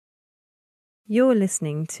You're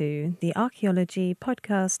listening to the Archaeology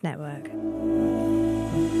Podcast Network.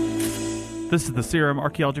 This is the CRM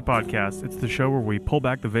Archaeology Podcast. It's the show where we pull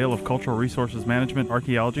back the veil of cultural resources management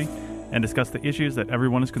archaeology and discuss the issues that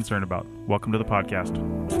everyone is concerned about. Welcome to the podcast.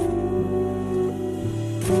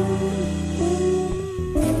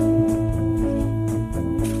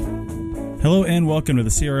 Hello and welcome to the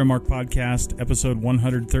CRM Arc Podcast, episode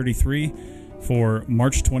 133 for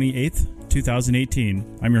March 28th,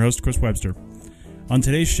 2018. I'm your host, Chris Webster. On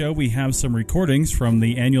today's show, we have some recordings from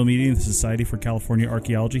the annual meeting of the Society for California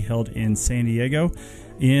Archaeology held in San Diego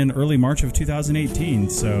in early March of 2018.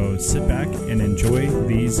 So sit back and enjoy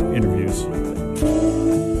these interviews.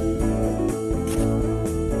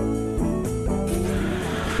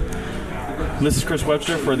 This is Chris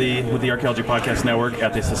Webster with the Archaeology Podcast Network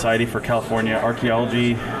at the Society for California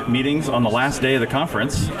Archaeology Meetings on the last day of the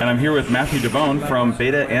conference. And I'm here with Matthew DeBone from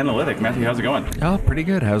Beta Analytic. Matthew, how's it going? Oh, pretty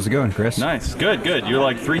good. How's it going, Chris? Nice. Good. You're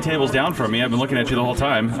like 3 tables down from me. I've been looking at you the whole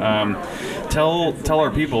time. Tell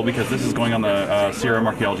our people, because this is going on the CRM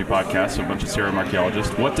Archaeology Podcast, so a bunch of CRM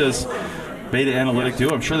archaeologists, what does Beta Analytic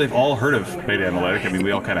do? I'm sure they've all heard of Beta Analytic. I mean,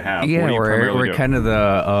 we all kind of have. Yeah, we're kind of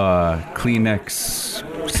the Kleenex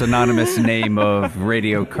synonymous name of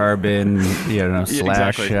radiocarbon,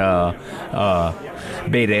 slash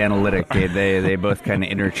Beta Analytic. They both kind of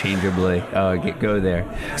interchangeably go there.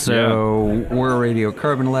 So we're a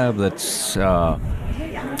radiocarbon lab that's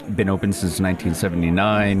been open since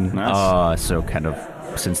 1979. Nice. So kind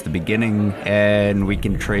of since the beginning, and we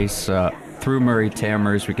can trace through Murray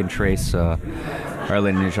Tammers. We can trace our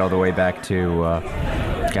lineage all the way back to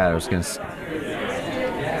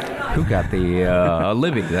who got the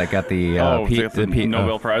Libby that got the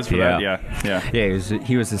Nobel Prize for that? Yeah.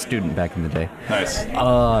 He was a student back in the day. Nice.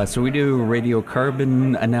 So we do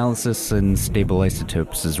radiocarbon analysis and stable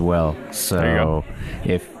isotopes as well. So there you go.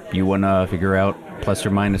 If you want to figure out plus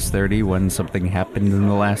or minus 30 when something happened in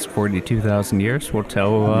the last 42,000 years, we'll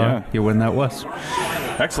tell you when that was.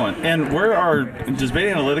 Excellent. And does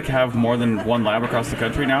Beta Analytic have more than one lab across the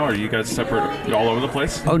country now, or are you guys separate all over the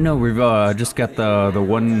place? Oh, no, we've just got the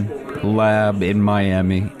one lab in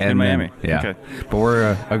Miami. Okay. But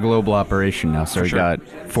we're a global operation now, so we've got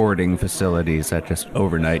forwarding facilities that just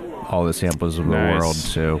overnight all the samples of the world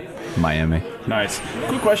to Miami. Nice.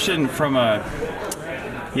 Quick question from I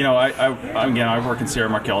work in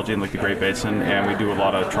CRM archaeology in the Great Basin, and we do a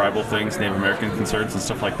lot of tribal things, Native American concerns and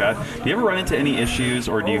stuff like that. Do you ever run into any issues,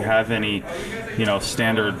 or do you have any,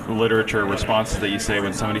 standard literature responses that you say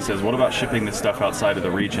when somebody says, "What about shipping this stuff outside of the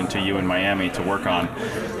region to you in Miami to work on?"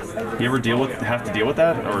 You ever have to deal with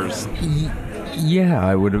that, or? Yeah,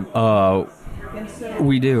 I would.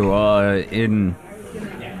 We do. In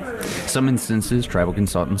some instances, tribal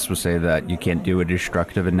consultants will say that you can't do a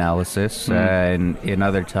destructive analysis, and in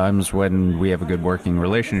other times when we have a good working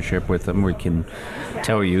relationship with them, we can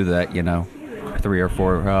tell you that 3 or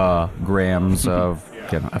 4 grams of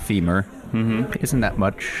a femur isn't that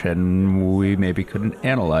much, and we maybe couldn't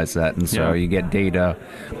analyze that, and so you get data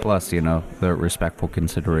plus the respectful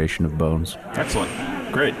consideration of bones. Excellent.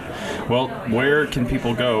 Great. Well, where can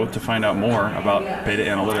people go to find out more about Beta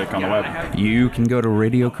Analytic on the web? You can go to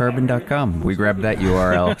radiocarbon.com. We grabbed that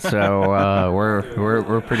URL, so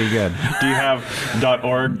we're pretty good. Do you have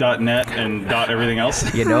 .org, .net, and .everything else?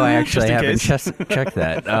 I actually haven't checked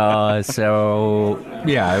that.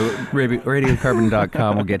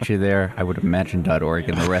 Radiocarbon.com will get you there. I would imagine .org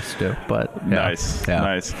and the rest too. But nice.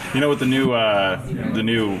 With the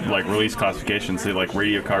new release classifications, they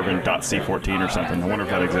radiocarbon.C14 or something. I wonder if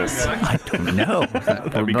that exists. I don't know.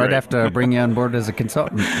 I'd have to bring you on board as a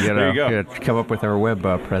consultant. There you go. Come up with our web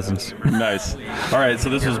presence. Nice. All right, so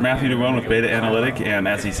this was Matthew DeBone with Beta Analytic, and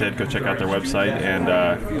as he said, go check out their website and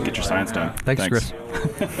get your science done. Thanks. Chris.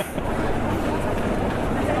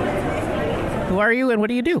 Who are you and what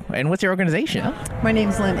do you do? And what's your organization? My name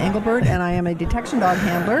is Lynn Engelbert, and I am a detection dog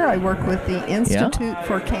handler. I work with the Institute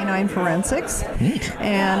for Canine Forensics. Neat.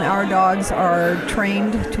 And our dogs are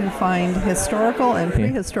trained to find historical and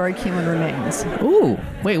prehistoric human remains. Ooh.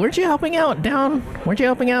 Wait, weren't you helping out to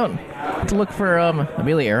look for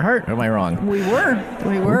Amelia Earhart? Or am I wrong? We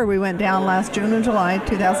were. We went down last June and July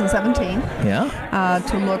 2017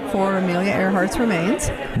 to look for Amelia Earhart's remains.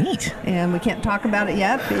 Neat. And we can't talk about it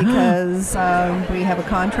yet because we have a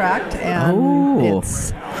contract, and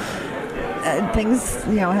it's things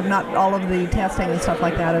have not, all of the testing and stuff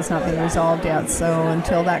like that has not been resolved yet. So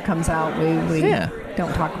until that comes out, we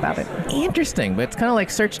don't talk about it. Interesting, but it's kind of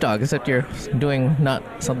like Search Dog, except you're doing not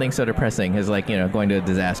something so depressing as going to a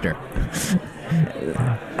disaster.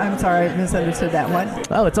 I'm sorry, I misunderstood that one.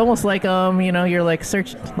 Oh, it's almost like you're like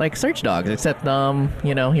search dogs, except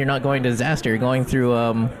you're not going to disaster. You're going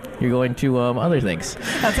through you're going to other things.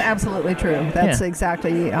 That's absolutely true. That's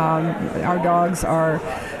exactly. Our dogs are.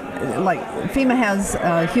 Like FEMA has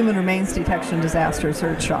human remains detection disaster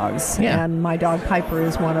search dogs, and my dog Piper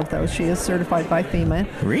is one of those. She is certified by FEMA.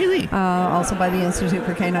 Really? Also by the Institute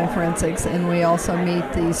for Canine Forensics, and we also meet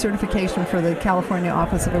the certification for the California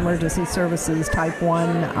Office of Emergency Services Type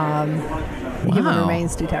 1 human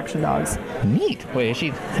remains detection dogs. Neat. Wait,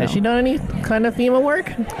 has she done any kind of FEMA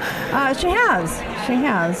work? She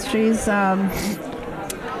has. She's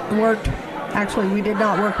worked. Actually, we did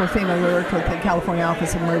not work with FEMA. We worked with the California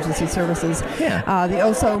Office of Emergency Services. Yeah. The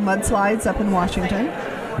Oso mudslides up in Washington.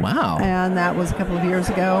 Wow. And that was a couple of years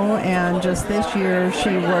ago. And just this year, she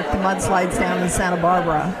worked the mudslides down in Santa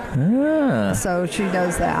Barbara. Ah. So she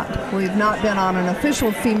does that. We've not been on an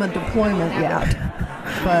official FEMA deployment yet.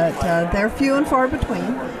 But they're few and far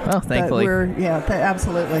between. Oh, thankfully.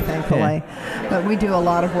 Absolutely, thankfully. Yeah. But we do a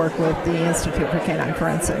lot of work with the Institute for Canine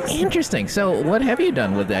Forensics. Interesting. So what have you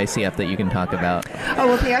done with the ICF that you can talk about?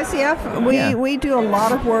 Oh, with the ICF, we do a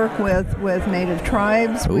lot of work with native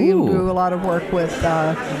tribes. Ooh. We do a lot of work with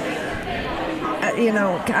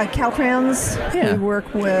Caltrans. Yeah. We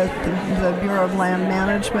work with the Bureau of Land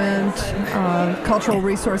Management, cultural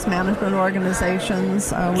resource management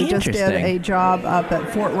organizations. We just did a job up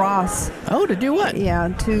at Fort Ross. Oh, to do what? Yeah,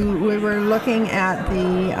 we were looking at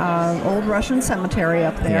the old Russian cemetery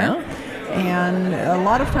up there. Yeah. And a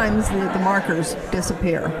lot of times the markers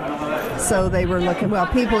disappear. So they were looking,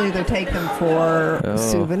 people either take them for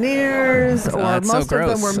souvenirs, or most of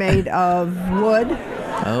them were made of wood.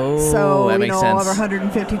 Oh, so, that makes sense. over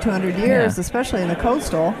 150, 200 years, especially in the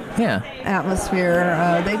coastal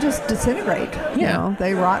atmosphere, they just disintegrate. Yeah. You know,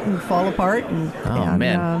 they rot and fall apart.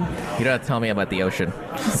 Man. You don't have to tell me about the ocean.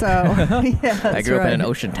 So, yeah, I grew up in an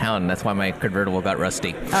ocean town, and that's why my convertible got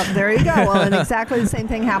rusty. There you go. Well, and exactly the same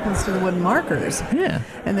thing happens to the wooden markers. Yeah.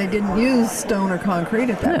 And they didn't use stone or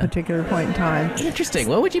concrete at that particular point in time. Interesting.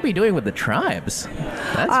 What would you be doing with the tribes?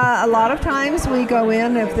 A lot of times we go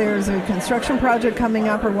in, if there's a construction project coming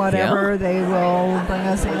up or whatever, they will bring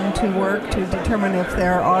us in to work to determine if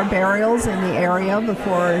there are burials in the area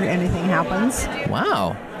before anything happens.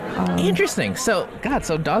 Wow. Interesting. So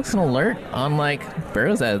dogs can alert on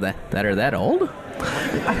burials that are that old?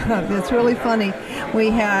 It's really funny. We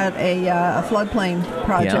had a floodplain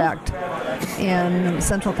project in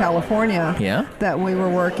Central California that we were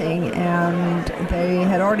working, and they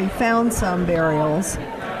had already found some burials.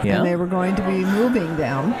 And they were going to be moving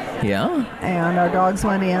them. Yeah. And our dogs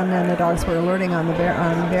went in, and the dogs were alerting on the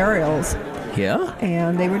burials. Yeah.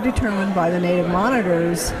 And they were determined by the native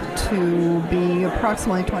monitors to be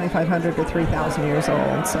approximately 2,500 to 3,000 years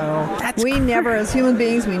old. So never, as human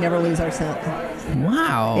beings, we never lose our scent.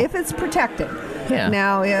 Wow. If it's protected. Yeah.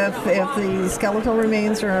 Now, if the skeletal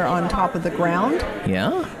remains are on top of the ground,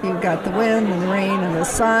 you've got the wind and the rain and the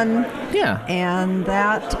sun. Yeah. And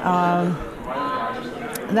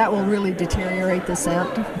that will really deteriorate the scent.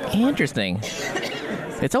 Interesting.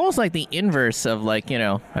 It's almost like the inverse of not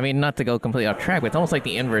to go completely off track, but it's almost like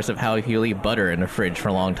the inverse of how if you leave butter in the fridge for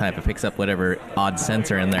a long time, it picks up whatever odd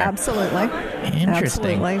scents are in there. Absolutely.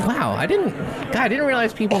 Interesting. Absolutely. Wow. I didn't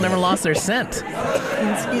realize people never lost their scent.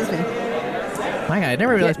 Excuse me. My God, I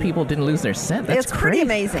never realized people didn't lose their scent. That's pretty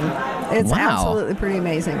amazing. It's absolutely pretty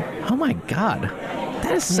amazing. Oh my God.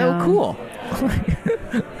 That is so cool.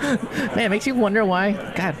 Man, it makes you wonder why.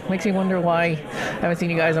 Makes me wonder why I haven't seen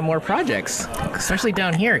you guys on more projects, especially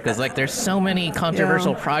down here, because there's so many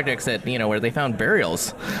controversial projects that where they found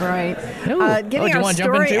burials. Right. Getting our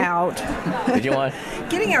story out. Did you want?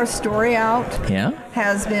 Getting our story out.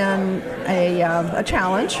 Has been a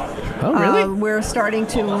challenge. Oh, really? We're starting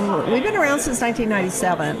to. We've been around since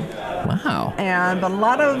 1997. Wow. But a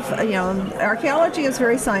lot of, archaeology is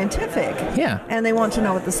very scientific. Yeah. And they want to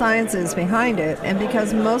know what the science is behind it. And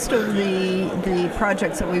because most of the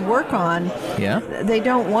projects that we work on, they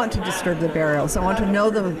don't want to disturb the burials. They want to know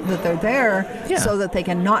that they're there so that they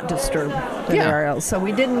can not disturb the burials. So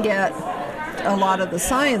we didn't get a lot of the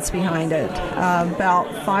science behind it. About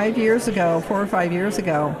 4 or 5 years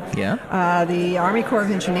ago, the Army Corps of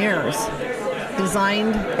Engineers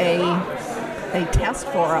designed a test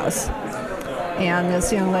for us. And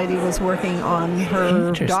this young lady was working on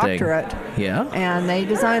her doctorate. Yeah. And they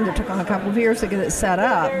designed it. Took them a couple of years to get it set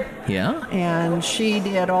up. Yeah. And she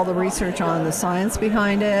did all the research on the science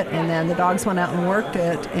behind it, and then the dogs went out and worked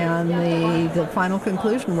it, and the final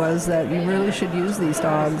conclusion was that you really should use these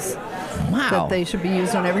dogs. Wow. That they should be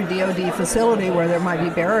used on every DOD facility where there might be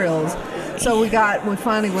burials, So we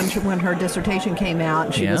finally, when her dissertation came out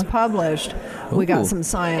and she was published, we got some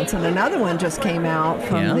science. And another one just came out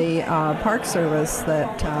from the Park Service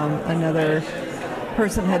that another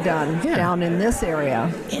person had done down in this area.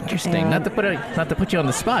 Interesting. And Not to put you on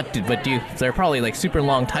the spot, but they're probably like super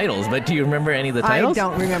long titles, but do you remember any of the titles? I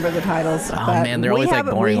don't remember the titles. Oh but man, they're always like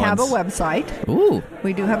boring ones. We have a website. Ooh.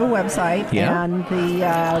 We do have a website, and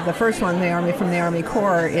the first one, from the Army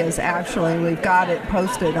Corps, is actually, we've got it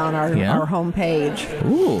posted on our homepage.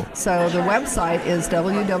 Ooh. So the website is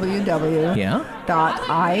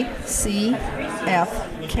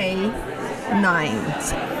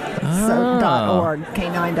www.icfk9. .org,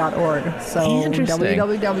 K9.org. So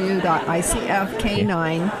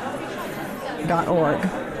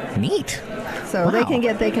www.icfk9.org. Neat. So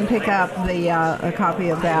they can pick up a copy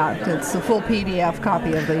of that. It's a full PDF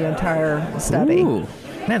copy of the entire study. Ooh.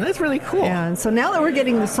 Man, that's really cool. And so now that we're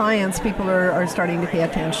getting the science, people are starting to pay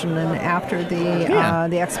attention. And after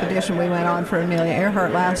the expedition we went on for Amelia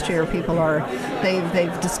Earhart last year,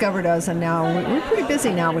 they've discovered us, and now we're pretty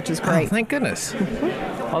busy now, which is great. Oh, thank goodness.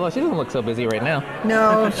 Although she doesn't look so busy right now.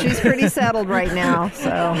 No, she's pretty settled right now.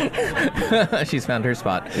 So she's found her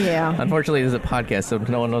spot. Yeah. Unfortunately, this is a podcast, so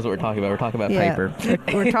no one knows what we're talking about. We're talking about Piper.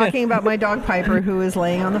 We're talking about my dog Piper, who is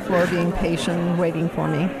laying on the floor, being patient, and waiting for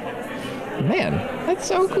me. Man, that's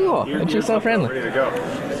so cool. And she's so friendly. Ready to go.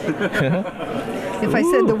 If I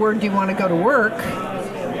said the word, "Do you want to go to work?"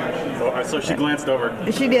 So she glanced over.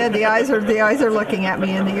 She did. The eyes are looking at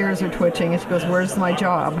me, and the ears are twitching. And she goes, "Where's my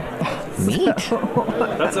job?" Neat.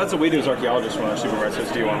 That's what we do as archaeologists when our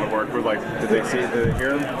supervisors do on the work. We're like, did they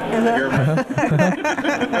hear them?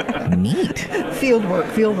 Neat. Field work.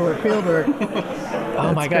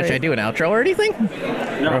 Oh my gosh, great. I do an outro or anything?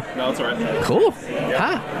 No, it's all right. Cool.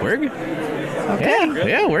 We're good. Okay.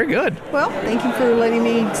 Yeah, we're good. Well, thank you for letting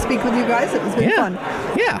me speak with you guys. It was good fun.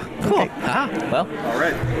 Yeah, cool. Okay. All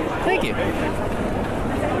right. Thank you.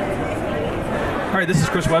 All right, this is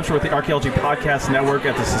Chris Webster with the Archaeology Podcast Network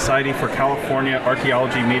at the Society for California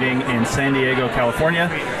Archaeology Meeting in San Diego, California.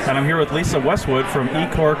 And I'm here with Lisa Westwood from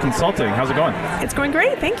eCore Consulting. How's it going? It's going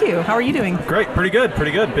great, thank you. How are you doing? Great, pretty good.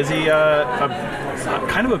 Busy,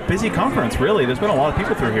 kind of a busy conference, really. There's been a lot of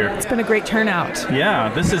people through here. It's been a great turnout. Yeah,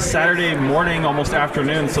 this is Saturday morning, almost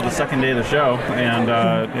afternoon, so the second day of the show. And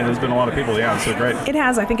there's been a lot of people, so great. It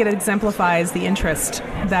has. I think it exemplifies the interest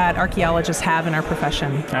that archaeologists have in our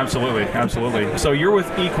profession. Absolutely. So you're with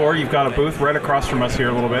eCore. You've got a booth right across from us here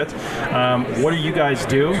a little bit. What do you guys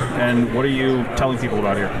do, and what are you telling people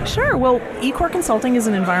about here? Sure. Well, eCore Consulting is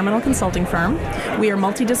an environmental consulting firm. We are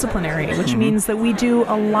multidisciplinary, which means that we do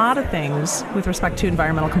a lot of things with respect to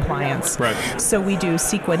environmental compliance. Right. So we do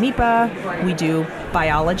CEQA NEPA, we do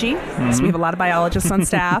biology, so we have a lot of biologists on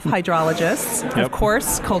staff, hydrologists, of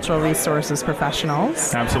course, cultural resources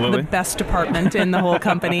professionals. Absolutely. The best department in the whole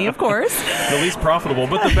company, of course. The least profitable,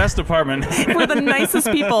 but the best department. We're the nicest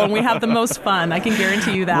people, and we have the most fun. I can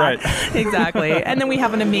guarantee you that. Right. Exactly. And then we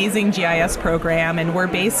have an amazing GIS program, and we're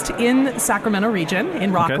based in Sacramento region,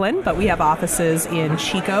 in Rockland, but we have offices in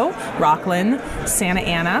Chico, Rockland, Santa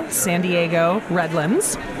Ana, San Diego,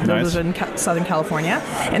 Redlands. Those are in Southern California.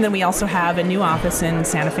 And then we also have a new office in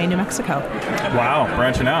Santa Fe, New Mexico. Wow,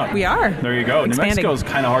 branching out. We are. There you go. Expanding. New Mexico is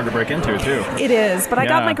kind of hard to break into, too. It is, but I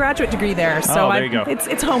got my graduate degree there, so there you go.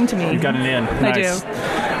 It's home to me. You got an in. I do.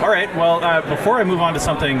 All right, well, before I move on to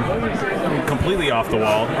something completely off the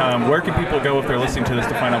wall, where can people go if they're listening to this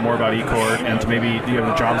to find out more about eCore, and to maybe, do you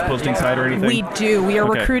have a jobs posting site or anything? We do. We are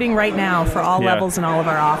recruiting right now for all levels in all of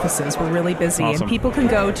our offices. We're really busy. Awesome. And people can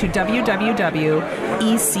go to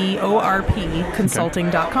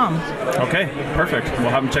www.ecorpconsulting.com. Okay, perfect. We'll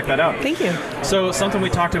have them check that out. Thank you. So something we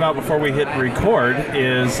talked about before we hit record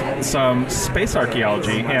is some space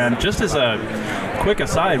archaeology. And just as a quick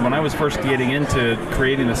aside, when I was first getting into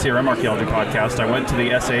creating the CRM Archaeology podcast, I went to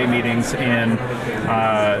the SAA meetings in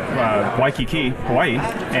Waikiki, Hawaii,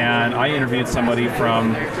 and I interviewed somebody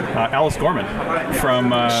from Alice Gorman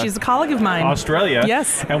from She's a colleague of mine. Australia.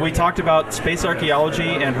 Yes. And we talked about space archaeology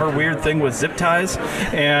and her weird thing with zip ties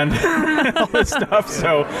and all this stuff.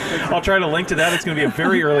 So I'll try to link to that. It's going to be a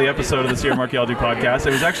very early episode of the CRM Archaeology podcast.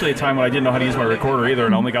 It was actually a time when I didn't know how to use my recorder either,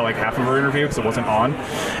 and I only got like half of her interview because it wasn't on.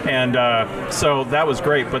 And so that was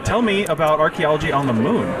great. But tell me about archaeology on the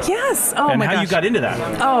moon. Yes. Oh, and my how gosh. you got into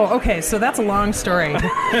that. Oh, okay. So that's a long story.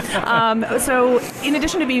 So in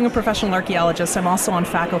addition to being a professional archaeologist, I'm also on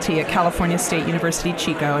faculty at California State University,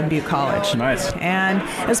 Chico, and Butte College. Nice. And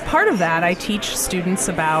as part of that, I teach students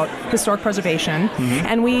about historic preservation,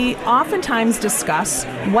 and we oftentimes discuss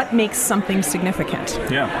what makes something significant.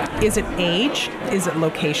 Yeah. Is it age? Is it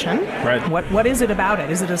location? Right. What is it about it?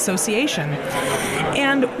 Is it association?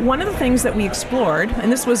 And one of the things that we explored,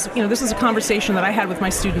 and this is a conversation that I had with my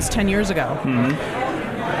students 10 years ago.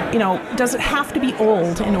 Does it have to be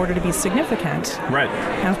old in order to be significant? Right.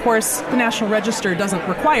 And of course, the National Register doesn't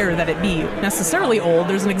require that it be necessarily old.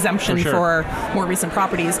 There's an exemption for more recent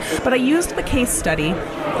properties. But I used the case study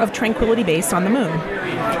of Tranquility Base on the moon.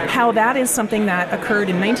 How that is something that occurred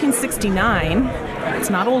in 1969. It's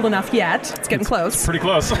not old enough yet. It's getting close. It's pretty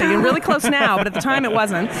close. They're getting really close now, but at the time it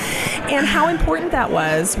wasn't. And how important that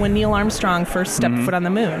was when Neil Armstrong first stepped foot on the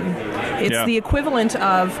moon. It's the equivalent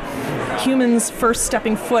of humans first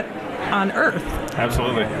stepping foot on Earth.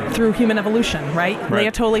 Absolutely. Through human evolution, right?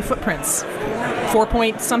 Laetoli footprints.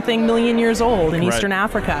 4-point-something million years old in Eastern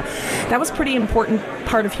Africa. That was a pretty important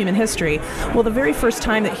part of human history. Well, the very first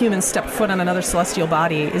time that humans stepped foot on another celestial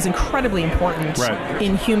body is incredibly important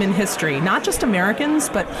in human history. Not just Americans,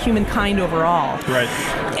 but humankind overall. Right.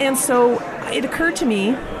 And so it occurred to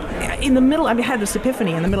me in the middle, I had this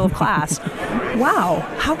epiphany in the middle of class. Wow,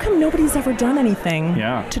 how come nobody's ever done anything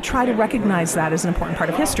to try to recognize that as an important part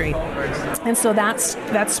of history? And so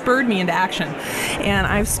that spurred me into action. And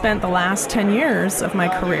I've spent the last 10 years of my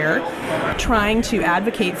career trying to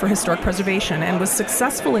advocate for historic preservation and was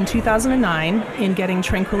successful in 2009 in getting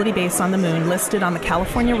Tranquility Base on the moon listed on the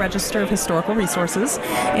California Register of Historical Resources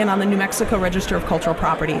and on the New Mexico Register of Cultural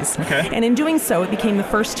Properties. Okay. And in doing so, it became the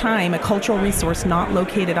first time a cultural resource not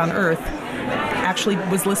located on Earth actually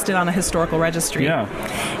was listed on a historical registry. Yeah.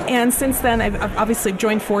 And since then, I've obviously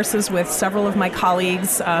joined forces with several of my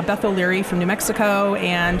colleagues, Beth O'Leary from New Mexico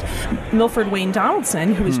and Milford Wayne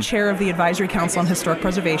Donaldson, who is chair of the Advisory Council on Historic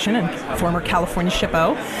Preservation and former California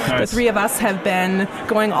SHPO. Nice. The three of us have been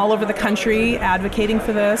going all over the country advocating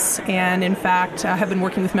for this, and in fact have been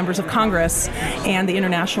working with members of Congress and the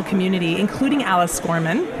international community, including Alice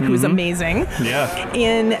Gorman, who is amazing,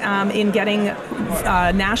 in getting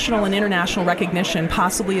national and international recognition,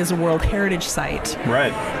 possibly as a World Heritage Site.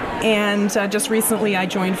 Right. And just recently I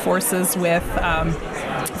joined forces with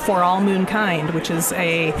For All Moonkind, which is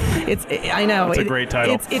it's a great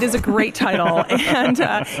title. It is a great title. And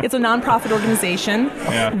it's a nonprofit organization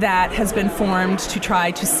that has been formed to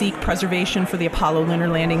try to seek preservation for the Apollo lunar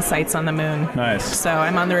landing sites on the moon. Nice. So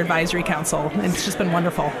I'm on their advisory council, and it's just been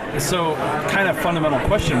wonderful. So, kind of fundamental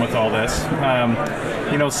question with all this.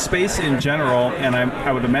 Space in general, and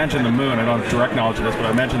I would imagine the moon, I don't have direct knowledge of this, but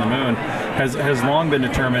I imagine the moon has long been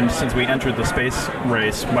determined since we entered the space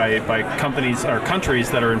race by companies or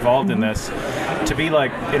countries that are involved in this to be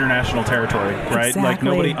like international territory, right? Exactly. Like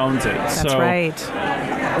nobody owns it. That's right.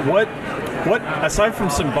 What aside from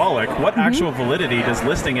symbolic, what actual validity does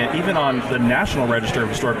listing it even on the National Register of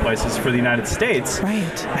Historic Places for the United States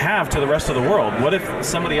have to the rest of the world? What if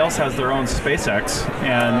somebody else has their own SpaceX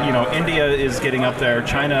and India is getting up there,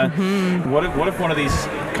 China? What if one of these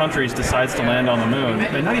countries decides to land on the moon?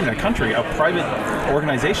 And not even a country, a private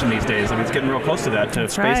organization these days. I mean, it's getting real close to that, to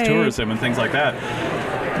space tourism and things like that.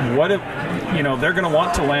 What if they're going to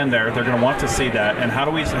want to land there? They're going to want to see that, and how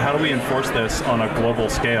do we enforce this on a global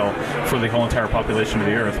scale for the whole entire population of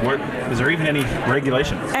the Earth? Is there even any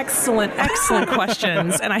regulation? Excellent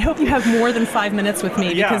questions, and I hope you have more than 5 minutes with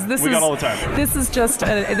me because we got all the time. This is just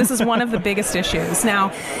this is one of the biggest issues.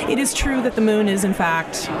 Now, it is true that the moon is in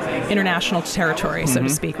fact international territory, so to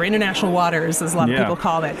speak, or international waters, as a lot of people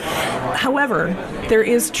call it. However, there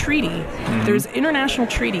is treaty. There's international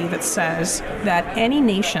treaty that says that any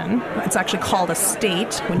nation, it's actually called a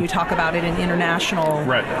state when you talk about it in international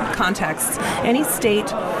contexts, any state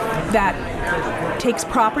that takes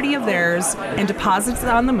property of theirs and deposits it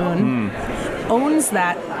on the moon owns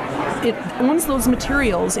that. It owns those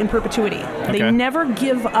materials in perpetuity. They never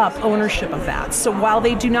give up ownership of that. So while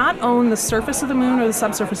they do not own the surface of the moon or the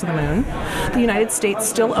subsurface of the moon, the United States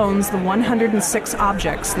still owns the 106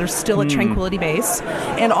 objects. There's still a Tranquility Base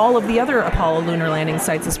and all of the other Apollo lunar landing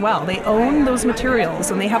sites as well. They own those materials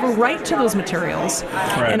and they have a right to those materials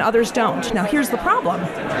and others don't. Now here's the problem.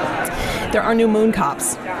 There are new moon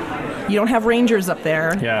cops. You don't have rangers up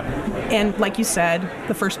there. Yeah. And like you said,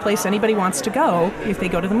 the first place anybody wants to go if they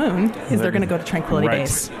go to the moon is they're going to go to Tranquility Right.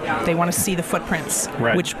 Base. They want to see the footprints,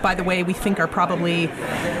 Right. which, by the way, we think are probably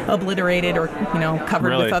obliterated or covered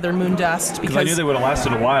Really? with other moon dust. Because I knew they would have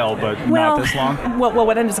lasted a while, but not this long. Well,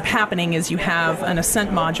 what ends up happening is you have an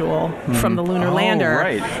ascent module from the lunar lander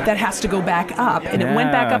right. that has to go back up, and it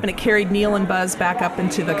went back Yeah. up, and it carried Neil and Buzz back up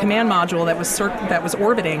into the command module that was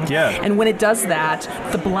orbiting. Yeah. And when it does that,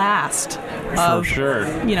 the blast of sure.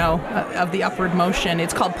 of the upward motion,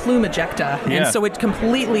 it's called plume ejecta, Yeah. and so it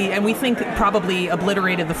completely, and we think probably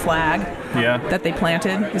obliterated the flag that they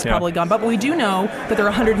planted. Is probably gone, but we do know that there are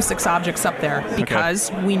 106 objects up there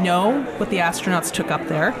because we know what the astronauts took up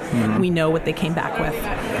there. We know what they came back with.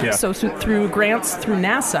 Yeah. So through grants through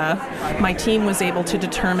NASA, my team was able to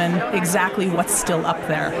determine exactly what's still up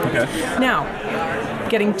there. Okay. Now,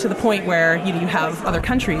 getting to the point where you have other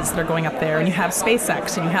countries that are going up there, and you have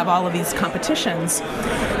SpaceX, and you have all of these competitions.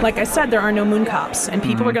 Like I said, there are no moon cops, and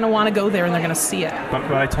people are going to want to go there, and they're going to see it.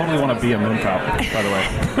 But I totally want to be a moon cop, by the way.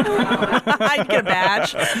 I'd get a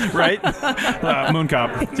badge. Right? Moon cop.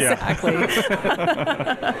 Yeah. Exactly.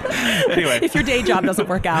 Anyway. If your day job doesn't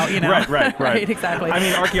work out, Right. Right, exactly. I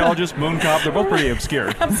mean, archaeologist, moon cop, they're both pretty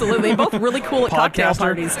obscure. Absolutely. Both really cool at cocktail Podcaster,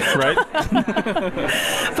 parties. right?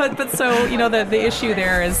 But so, the issue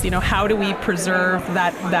there is, how do we preserve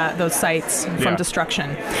those sites from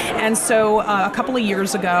destruction? And so a couple of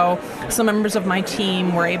years ago, some members of my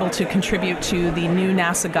team were able to contribute to the new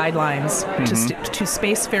NASA guidelines to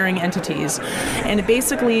spacefaring entities. And it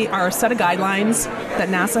basically are a set of guidelines that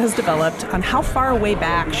NASA has developed on how far away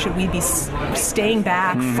back should we be staying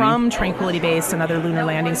back from Tranquility Base and other lunar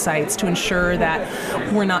landing sites to ensure that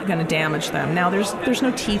we're not going to damage them. Now, there's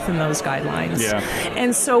no teeth in those guidelines. Yeah.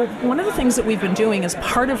 And so one of the things that we've been doing as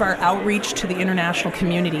part of our outreach to the international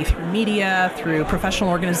community through media, through professional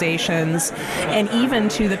organizations, and even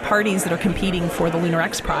to the parties that are competing for the Lunar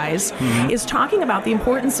X Prize, is talking about the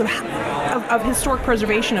importance of historic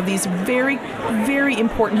preservation of these very, very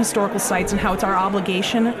important historical sites and how it's our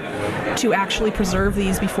obligation to actually preserve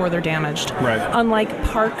these before they're damaged. Right. Unlike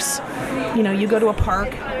parks, you go to a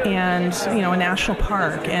park and, a national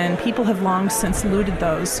park, and people have long since looted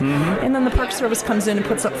those. And then the Park Service comes in and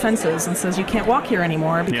puts up fences and says you can't walk here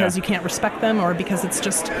anymore because you can't respect them, or because it's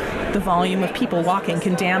just the volume of people walking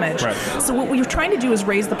can damage. Right. So what we're trying to do is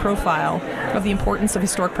raise the profile of the importance of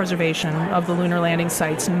historic preservation of the lunar landing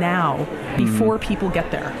sites now, before people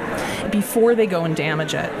get there, before they go and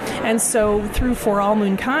damage it. And so through For All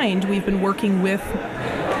Moonkind, we've been working with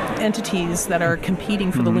entities that are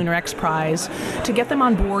competing for the Lunar X Prize to get them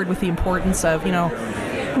on board with the importance of,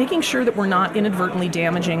 making sure that we're not inadvertently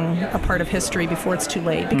damaging a part of history before it's too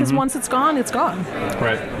late. Because once it's gone, it's gone.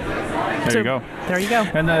 Right. There you go. There you go.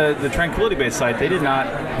 And the Tranquility Base site, they did not,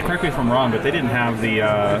 correct me if I'm wrong, but they didn't have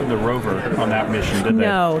the rover on that mission, did they?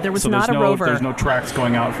 No, there was not a rover. There's no tracks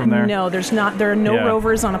going out from there? No, there's not. There are no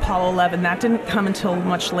rovers on Apollo 11. That didn't come until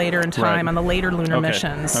much later in time on the later lunar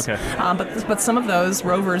missions. Okay. But some of those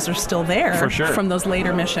rovers are still there For sure. from those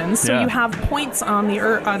later missions. So you have points on the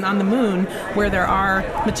Earth, on the moon where there are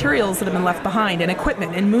materials that have been left behind, and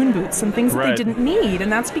equipment and moon boots and things that they didn't need.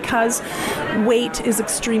 And that's because weight is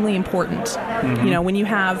extremely important. When you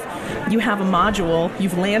have a module,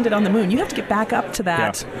 you've landed on the moon, you have to get back up to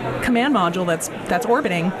that command module that's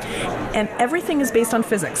orbiting, and everything is based on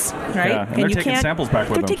physics, right? Yeah. And they're taking samples back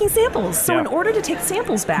with them. They're taking samples. So in order to take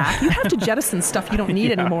samples back, you have to jettison stuff you don't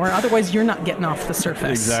need anymore. Otherwise, you're not getting off the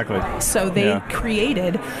surface. Exactly. So they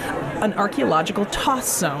created an archaeological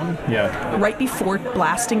toss zone right before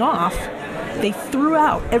blasting off. They threw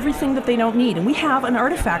out everything that they don't need. And we have an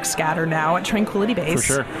artifact scatter now at Tranquility Base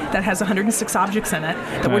that has 106 objects in it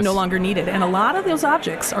that were no longer needed. And a lot of those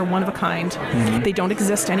objects are one of a kind. They don't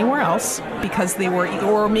exist anywhere else because they were,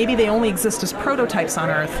 or maybe they only exist as prototypes on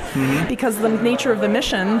Earth, because the nature of the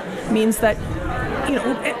mission means that,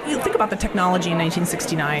 you think about the technology in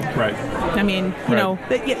 1969. Right. I mean,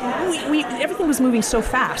 everything was moving so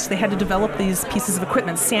fast. They had to develop these pieces of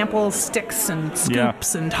equipment, samples, sticks, and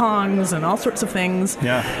scoops, and tongs, and all sorts of things.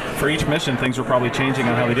 Yeah. For each mission, things were probably changing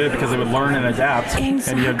on how they did it because they would learn and adapt.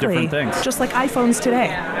 Exactly. And you have different things. Just like iPhones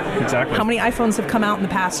today. Exactly. How many iPhones have come out in the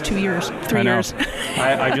past 2 years, 3 years?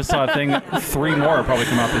 I just saw a thing, 3 more will probably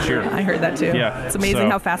come out this year. I heard that too. Yeah. It's amazing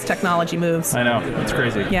how fast technology moves. I know. It's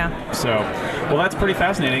crazy. Yeah. So, well, that's pretty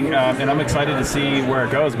fascinating, and I'm excited to see where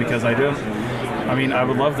it goes because I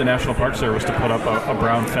would love the National Park Service to put up a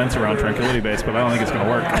brown fence around Tranquility Base, but I don't think it's going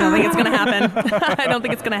to work. I don't think it's going to happen. I don't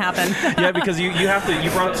think it's going to happen. Yeah, because you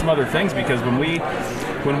brought up some other things, because when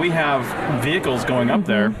when we have vehicles going up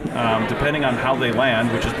there, depending on how they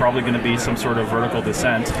land, which is probably going to be some sort of vertical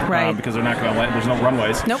descent, Right. Because they're not going to land. There's no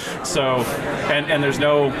runways. Nope. So, and there's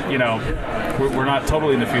no, we're not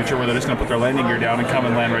totally in the future where they're just going to put their landing gear down and come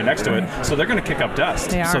and land right next to it. So they're going to kick up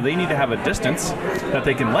dust. They are. So they need to have a distance that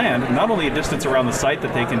they can land, not only a distance around the site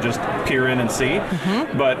that they can just peer in and see,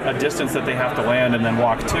 but a distance that they have to land and then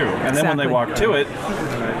walk to. And then when they walk to it,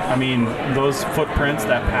 I mean, those footprints,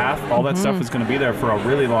 that path, all that stuff is going to be there for a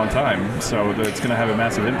really long time. So it's going to have a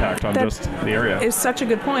massive impact on just the area. It's such a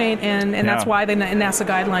good point, and that's why the NASA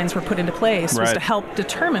guidelines were put into place, was Right. to help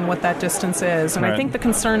determine what that distance is. And I Right. think the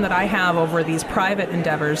concern that I have over these private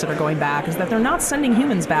endeavors that are going back is that they're not sending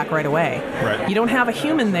humans back right away. Right. You don't have a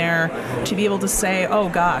human there to be able to say, oh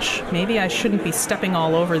gosh, maybe I shouldn't be stepping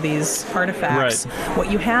all over these artifacts. Right.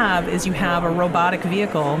 What you have is you have a robotic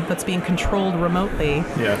vehicle that's being controlled remotely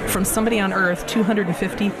from somebody on Earth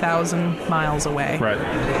 250,000 miles away. Right.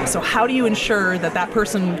 So how do you ensure that that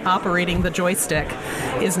person operating the joystick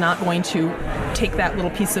is not going to take that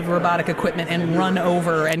little piece of robotic equipment and run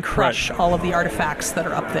over and crush all of the artifacts that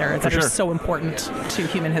are up there that are so important to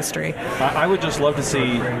human history? I would just love to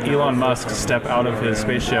see Elon Musk step out of his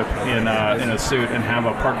spaceship in a suit and have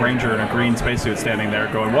a park ranger in a green spacesuit standing there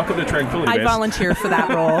going, "Welcome to Tranquility Base." I volunteer for that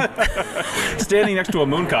role. Standing next to a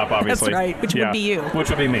moon cop, obviously. That's right, which would be you. Which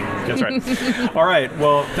would be me. That's right. All right.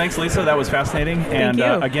 Well, thanks, Lisa. That was fascinating. Thank you.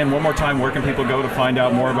 Again, one more time, where can people go to find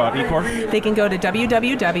out more about eCore? They can go to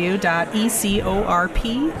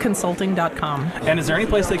www.ecorpconsulting.com. And is there any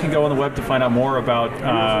place they can go on the web to find out more about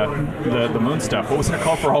the moon stuff? What was it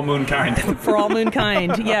called? For All Moonkind? For All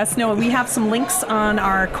Moonkind. Yes. No, we have some links on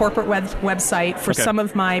our corporate website for some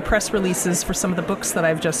of my press releases for some of the books that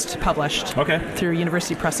I've just published through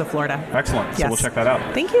University Press of Florida. Excellent. So Yes. we'll check that out.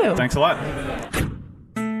 Thank you. Thanks a lot.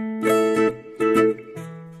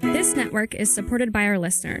 This network is supported by our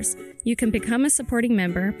listeners. You can become a supporting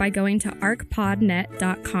member by going to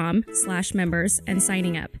arcpodnet.com/members and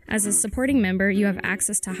signing up. As a supporting member, you have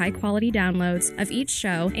access to high-quality downloads of each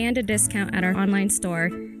show and a discount at our online store,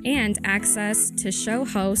 and access to show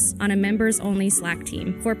hosts on a members-only Slack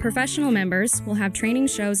team. For professional members, we'll have training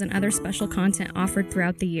shows and other special content offered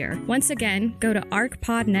throughout the year. Once again, go to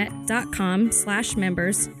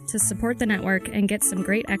arcpodnet.com/members to support the network and get some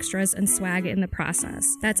great extras and swag in the process.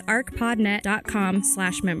 That's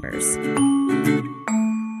arcpodnet.com/members.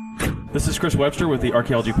 This is Chris Webster with the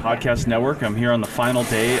Archaeology Podcast Network. I'm here on the final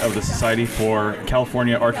day of the Society for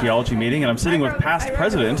California Archaeology Meeting, and I'm sitting with past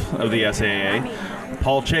president of the SAA,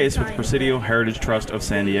 Paul Chase, with the Presidio Heritage Trust of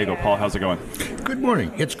San Diego. Paul, how's it going? Good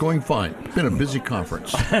morning. It's going fine. It's been a busy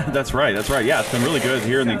conference. That's right. Yeah, it's been really good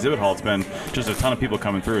here in the exhibit hall. It's been just a ton of people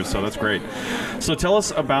coming through, so that's great. So tell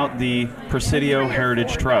us about the Presidio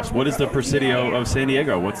Heritage Trust. What is the Presidio of San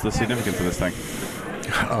Diego? What's the significance of this thing?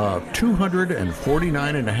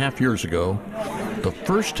 249 and a half years ago, the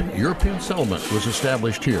first European settlement was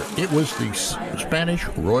established here. It was the Spanish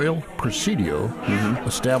Royal Presidio,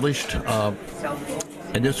 established,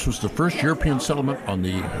 and this was the first European settlement on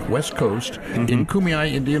the west coast in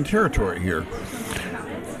Kumeyaay Indian Territory here.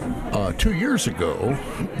 2 years ago,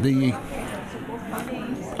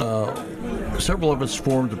 several of us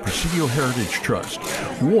formed the Presidio Heritage Trust.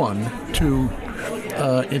 One, to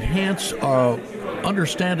enhance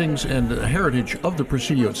understandings and heritage of the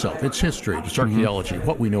Presidio itself, its history, its archaeology,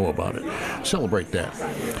 what we know about it. Celebrate that.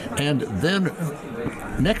 And then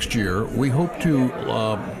next year, we hope to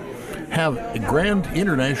have grand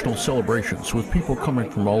international celebrations with people coming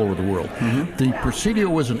from all over the world. The Presidio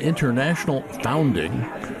was an international founding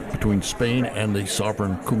between Spain and the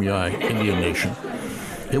sovereign Kumeyaay Indian nation.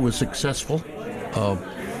 It was successful.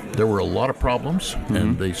 There were a lot of problems,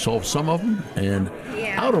 and they solved some of them, and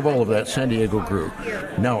out of all of that, San Diego grew.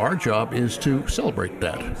 Now our job is to celebrate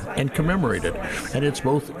that and commemorate it, and it's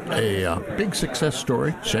both a big success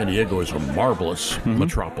story. San Diego is a marvelous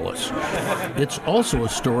metropolis. It's also a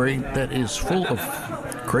story that is full of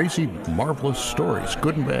crazy, marvelous stories,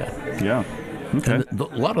 good and bad. Yeah. Okay. And a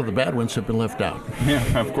lot of the bad ones have been left out. Yeah,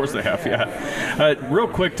 of course they have, yeah. Real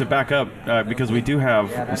quick to back up, because we do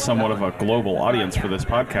have somewhat of a global audience for this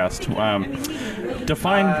podcast,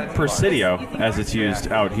 define Presidio as it's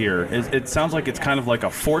used out here. It sounds like it's kind of like a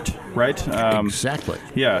fort, right? Exactly.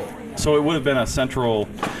 Yeah. So it would have been a central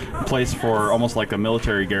place for almost like a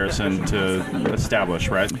military garrison to establish,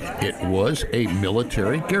 right? It was a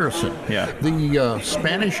military garrison. Yeah. The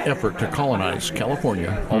Spanish effort to colonize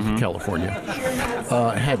California, Alta California,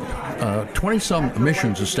 had 20-some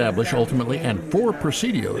missions established ultimately, and 4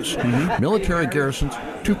 presidios, military garrisons,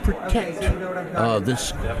 to protect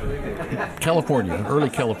this early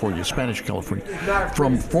California, Spanish California,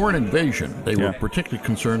 from foreign invasion. They were particularly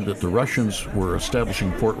concerned that the Russians were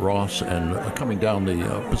establishing Fort Ross and coming down the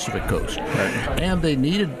Pacific coast. And they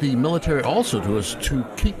needed the military also to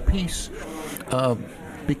keep peace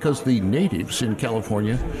because the natives in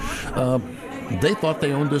California, they thought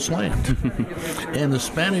they owned this land. And the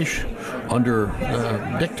Spanish, under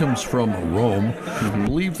dictums from Rome,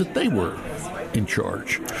 believed that they were in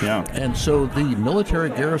charge. And so the military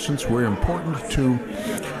garrisons were important to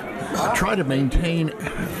try to maintain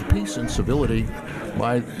peace and civility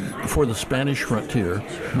for the Spanish frontier,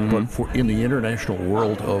 but in the international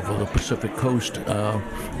world of the Pacific coast,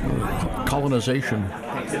 colonization.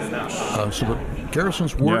 So the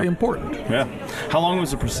garrisons were important. How long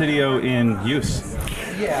was the Presidio in use?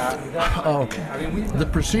 The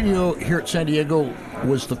Presidio here at San Diego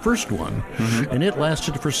was the first one, and it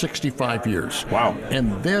lasted for 65 years. Wow.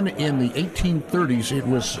 And then in the 1830s, it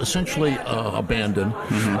was essentially abandoned.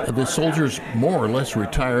 The soldiers more or less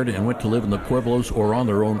retired and went to live in the pueblos or on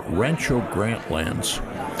their own Rancho Grant lands.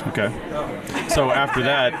 Okay. So after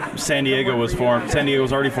that, San Diego was formed. San Diego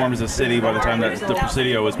was already formed as a city by the time that the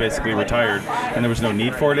Presidio was basically retired, and there was no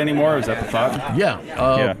need for it anymore. Is that the thought?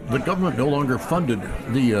 The government no longer funded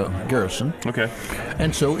the garrison. Okay.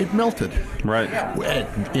 And so it melted. Right.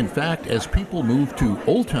 In fact, as people moved to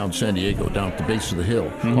Old Town San Diego down at the base of the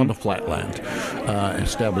hill on the flatland,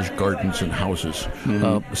 established gardens and houses,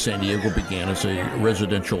 San Diego began as a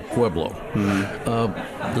residential pueblo.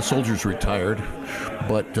 The soldiers retired,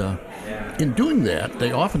 but in doing that,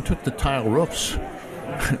 they often took the tile roofs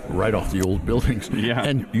right off the old buildings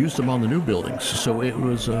and used them on the new buildings. So it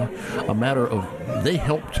was a matter of they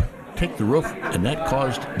helped take the roof, and that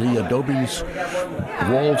caused the adobe's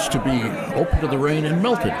walls to be open to the rain and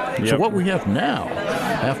melted. So what we have now,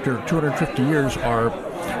 after 250 years, are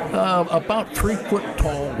about 3-foot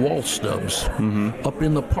tall wall stubs up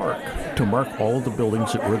in the park to mark all of the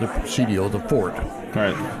buildings that were the Presidio, the fort.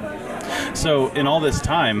 Right. So in all this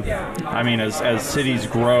time, I mean, as cities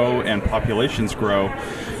grow and populations grow,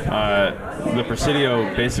 the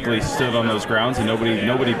Presidio basically stood on those grounds, and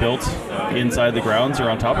nobody built inside the grounds or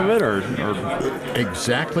on top of it, or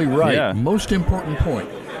Exactly right. Yeah. Most important point.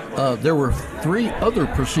 There were 3 other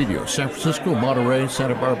Presidios: San Francisco, Monterey,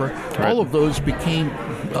 Santa Barbara. Right. All of those became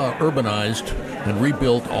urbanized and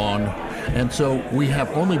rebuilt on. And so we have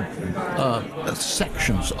only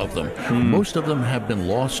sections of them. Most of them have been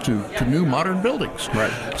lost to new modern buildings.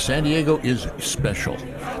 Right. San Diego is special.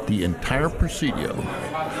 The entire Presidio,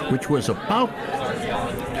 which was about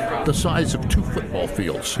the size of 2 football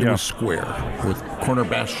fields in a square, with corner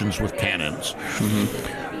bastions with cannons.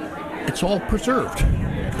 It's all preserved.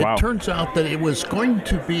 Wow. It turns out that it was going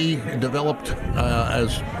to be developed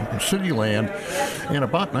as city land. In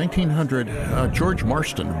about 1900, George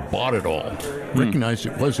Marston bought it all, recognized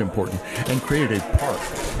it was important, and created a park.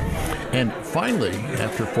 And finally,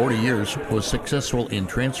 after 40 years, was successful in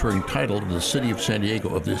transferring title to the city of San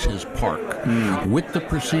Diego of his park with the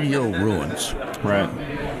Presidio ruins. Right.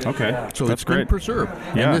 Okay. So that's it's been great. preserved.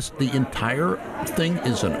 Yeah. And the entire thing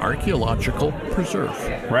is an archaeological preserve.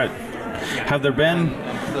 Right. Have there been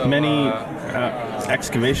many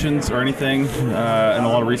excavations or anything and a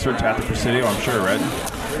lot of research at the Presidio? I'm sure, right?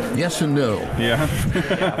 Yes and no. Yeah.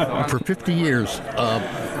 For 50 years,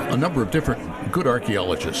 a number of different good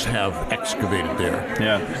archaeologists have excavated there.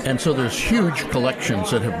 Yeah. And so there's huge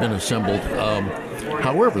collections that have been assembled.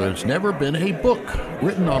 However, there's never been a book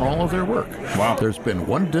written on all of their work. Wow. There's been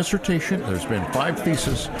 1 dissertation, there's been 5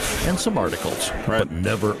 theses, and some articles, but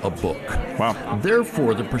never a book. Wow.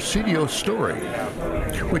 Therefore, the Presidio story,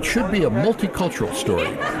 which should be a multicultural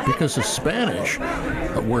story, because the Spanish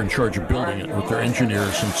were in charge of building it with their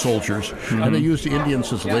engineers and soldiers, and they used the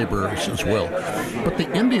Indians as laborers as well. But the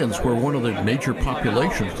Indians were one of the major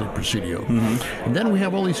populations of the Presidio. And then we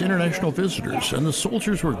have all these international visitors, and the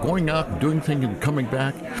soldiers were going out and doing things and coming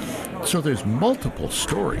back. So there's multiple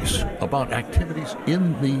stories about activities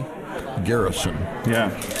in the garrison. Yeah.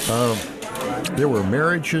 There were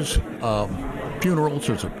marriages, funerals.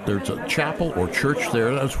 There's a chapel or church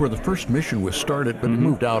there. That's where the first mission was started, but it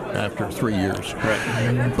moved out after 3 years.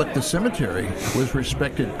 Right. But the cemetery was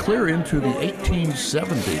respected clear into the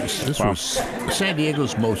 1870s. This was San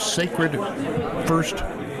Diego's most sacred first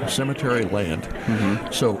cemetery land.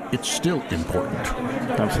 So it's still important.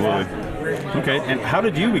 Absolutely. Okay. And how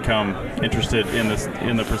did you become interested in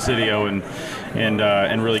the Presidio, and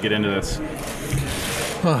really get into this?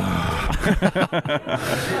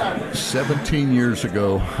 17 years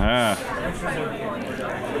ago,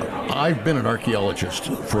 I've been an archaeologist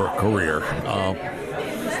for a career.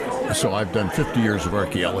 So I've done 50 years of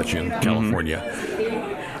archaeology in California.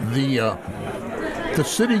 The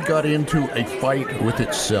city got into a fight with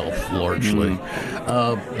itself, largely.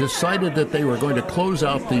 Decided that they were going to close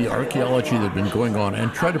out the archaeology that had been going on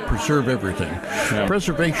and try to preserve everything.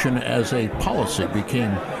 Preservation as a policy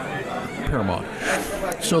became paramount.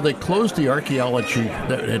 So they closed the archaeology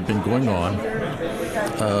that had been going on,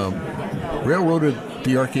 railroaded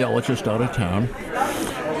the archaeologist out of town,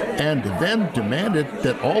 and then demanded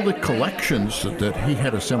that all the collections that he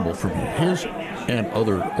had assembled from his and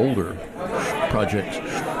other older projects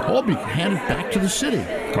all be handed back to the city.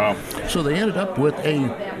 Wow. So they ended up with a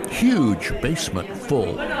huge basement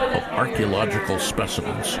full of archaeological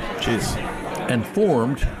specimens. Jeez. And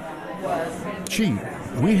formed,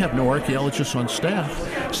 we have no archaeologists on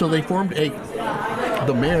staff. So they formed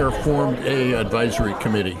the mayor formed a advisory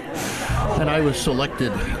committee. And I was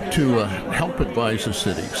selected to help advise the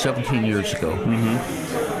city 17 years ago.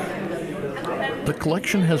 The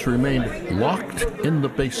collection has remained locked in the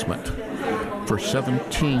basement for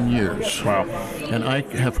 17 years. Wow. And I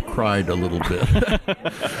have cried a little bit.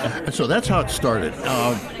 And so that's how it started.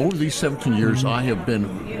 Over these 17 years, I have been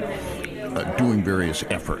doing various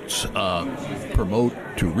efforts, promote,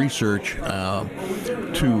 to research,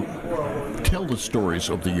 to tell the stories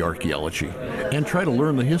of the archaeology and try to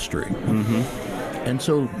learn the history. And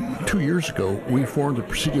so 2 years ago, we formed the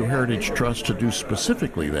Presidio Heritage Trust to do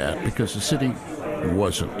specifically that because the city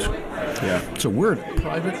wasn't. So we're a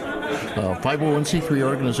private 501c3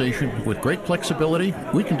 organization with great flexibility.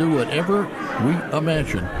 We can do whatever we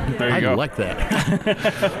imagine. There you go. Like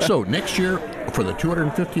that. So next year, for the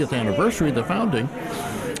 250th anniversary of the founding,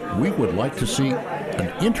 we would like to see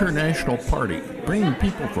an international party, bringing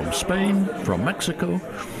people from Spain, from Mexico,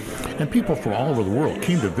 and people from all over the world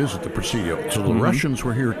came to visit the Presidio. So the Russians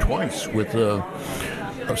were here twice with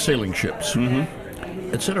sailing ships,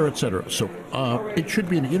 et cetera, et cetera. So it should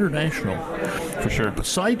be an international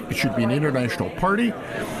site. It should be an international party.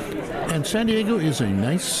 And San Diego is a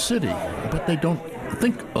nice city, but they don't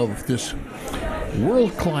think of this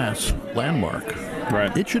world-class landmark.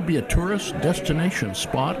 Right. It should be a tourist destination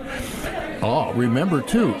spot. Remember,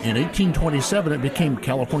 too, in 1827, it became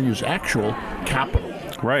California's actual capital.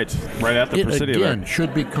 Right at the Presidio. It again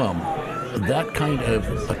should become that kind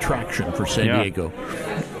of attraction for San Diego.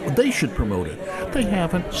 They should promote it. They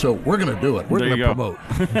haven't, so we're going to do it. We're going to promote.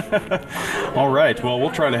 All right. Well,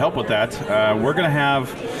 we'll try to help with that. We're going to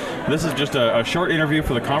have... This is just a short interview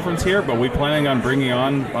for the conference here, but we're planning on bringing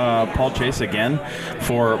on Paul Chase again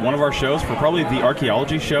for one of our shows, for probably the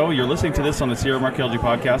archaeology show. You're listening to this on the CRM Archaeology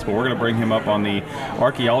Podcast, but we're going to bring him up on the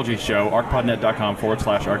archaeology show,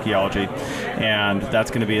 archpodnet.com/archaeology, and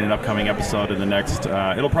that's going to be in an upcoming episode in the next,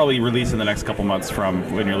 it'll probably release in the next couple months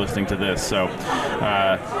from when you're listening to this. So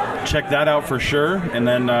check that out for sure, and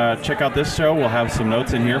then check out this show. We'll have some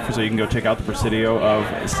notes in here so you can go check out the Presidio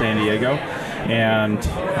of San Diego. And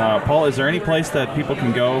Paul, is there any place that people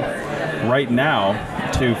can go right now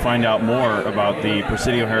to find out more about the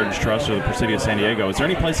Presidio Heritage Trust or the Presidio San Diego? Is there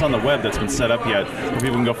any place on the web that's been set up yet where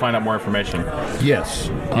people can go find out more information?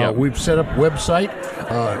 Yes. We've set up a website.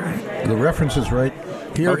 The reference is right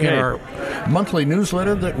here in our monthly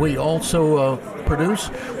newsletter that we also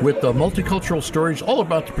produce with multicultural stories all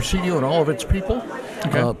about the Presidio and all of its people.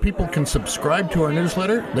 People can subscribe to our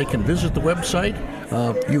newsletter. They can visit the website.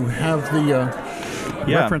 You have the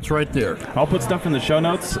reference right there. I'll put stuff in the show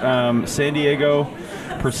notes. San Diego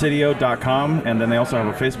Presidio.com, and then they also have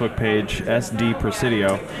a Facebook page, SD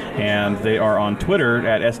Presidio, and they are on Twitter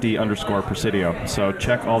at SD_Presidio. So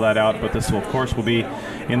check all that out, but this will, of course, will be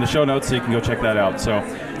in the show notes, so you can go check that out. So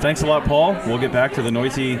thanks a lot, Paul. We'll get back to the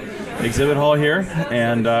noisy exhibit hall here,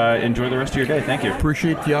 and enjoy the rest of your day. Thank you.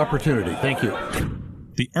 Appreciate the opportunity. Thank you.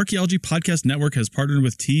 The Archaeology Podcast Network has partnered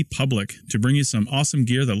with TeePublic to bring you some awesome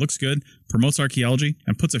gear that looks good, promotes archaeology,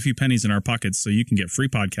 and puts a few pennies in our pockets so you can get free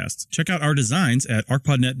podcasts. Check out our designs at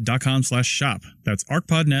archpodnet.com/shop. That's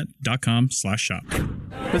archpodnet.com/shop.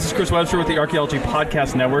 This is Chris Webster with the Archaeology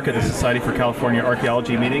Podcast Network at the Society for California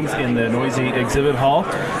Archaeology Meetings in the noisy exhibit hall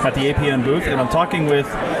at the APN booth, and I'm talking with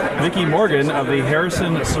Vicki Morgan of the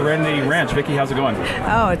Harrison Serenity Ranch. Vicki, how's it going?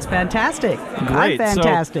 Oh, it's fantastic. Great. I'm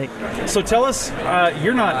fantastic. So tell us, you're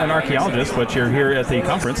you're not an archaeologist, but you're here at the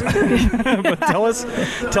conference. But tell us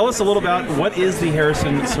a little about what is the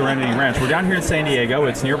Harrison Serenity Ranch. We're down here in San Diego.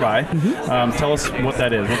 It's nearby. Tell us what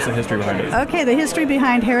that is. What's the history behind it? Okay, the history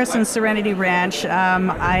behind Harrison Serenity Ranch.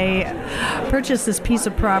 I purchased this piece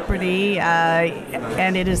of property,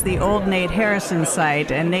 and it is the old Nate Harrison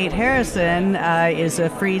site. And Nate Harrison is a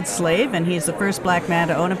freed slave, and he's the first black man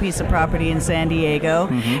to own a piece of property in San Diego.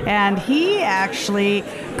 And he actually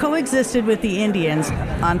coexisted with the Indians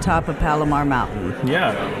on top of Palomar Mountain.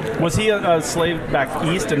 Yeah. Was he a slave back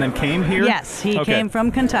east and then came here? Yes, he came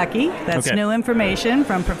from Kentucky. That's new information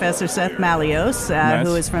from Professor Seth Malios,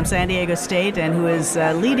 who is from San Diego State and who is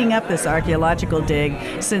leading up this archaeological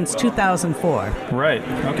dig since 2004. Right.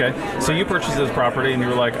 Okay. So you purchased this property and you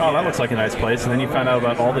were like, oh, that looks like a nice place. And then you found out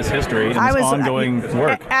about all this history and this ongoing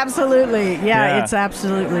work. Absolutely. Yeah, it's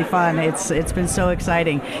absolutely fun. It's been so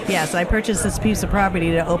exciting. Yes, I purchased this piece of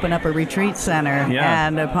property to open up a retreat center. Yeah.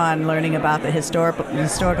 And upon learning about the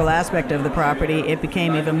historical aspect of the property, it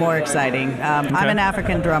became even more exciting. I'm an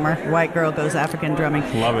African drummer. White girl goes African drumming.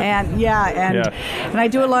 Love it. And and I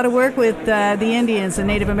do a lot of work with the Indians and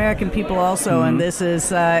Native American people also, and this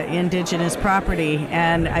is indigenous property.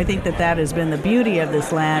 And I think that has been the beauty of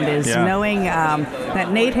this land is knowing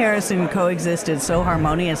that Nate Harrison coexisted so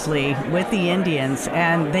harmoniously with the Indians,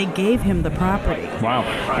 and they gave him the property. Wow.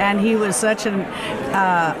 And he was such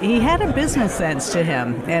he had a business sense to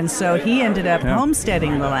him, and so he ended up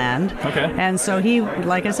homesteading the land. Okay. And so he,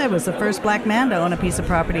 like I said, was the first black man to own a piece of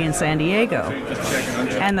property in San Diego,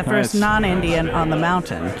 and the first non-Indian on the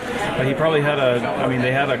mountain. But he probably had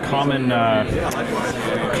they had a common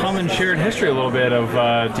shared history a little bit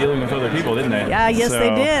of dealing with other people, didn't they? Yeah, yes, they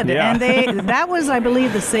did. Yeah. And that was, I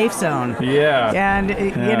believe, the safe zone. Yeah. And,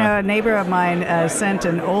 you know, a neighbor of mine sent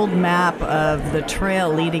an old map of the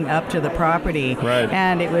trail leading up to the property. Right.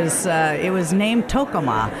 And it was named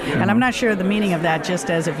Tokoma. And I'm not sure the meaning of that just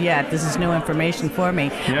as of yet. This is new information for me.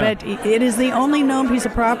 Yeah. But it is the only known piece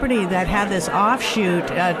of property that had this offshoot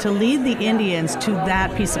to lead the Indians to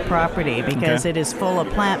that piece of property because it is full of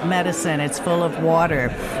plant medicine. It's full of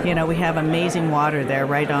water. You know, we have amazing water there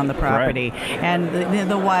right on the property. Right. And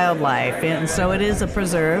the wildlife. And so it is a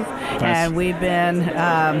preserve. Nice. And we've been,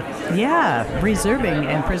 reserving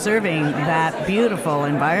and preserving that beautiful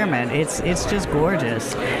environment. It's just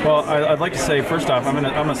gorgeous. Well, I'd like to say, first off,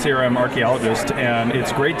 I'm a CRM archaeologist, and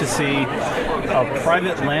it's great to see a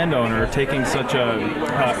private landowner taking such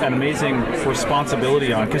an amazing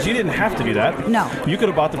responsibility on, because you didn't have to do that. No. You could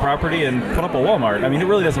have bought the property and put up a Walmart. I mean, it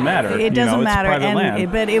really doesn't matter. It doesn't matter. It's private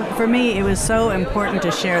land. But for me, it was so important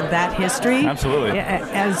to share that history. Absolutely.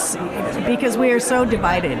 Because we are so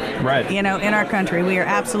divided. Right. You know, in our country, we are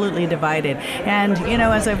absolutely divided. And, you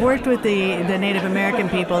know, as I've worked with the Native American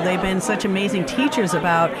people, they've been such amazing teachers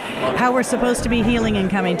about how we're supposed to be healing and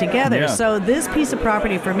coming together. Yeah. So this piece of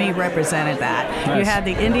property for me represented that. Nice. You have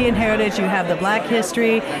the Indian heritage, you have the black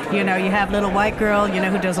history, you know, you have little white girl, you know,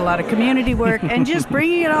 who does a lot of community work, and just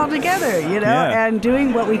bringing it all together, you know, and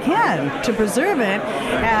doing what we can to preserve it.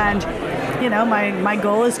 And, you know, my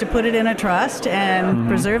goal is to put it in a trust and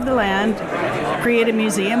preserve the land, create a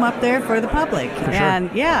museum up there for the public,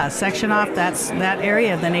 and section off that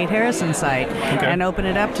area of the Nate Harrison site and open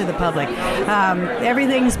it up to the public.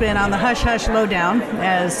 Everything's been on the hush-hush lowdown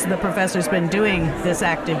as the professor's been doing this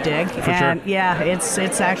active dig,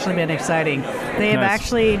 it's actually been exciting. They have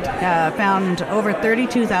actually found over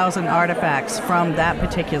 32,000 artifacts from that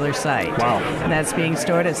particular site. Wow. That's being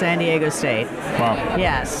stored at San Diego State. Wow.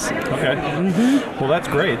 Yes. Okay. Well, that's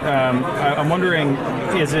great. I'm wondering,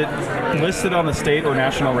 is it listed on the state or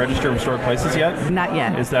National Register of Historic Places yet? Not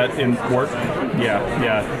yet. Is that in work?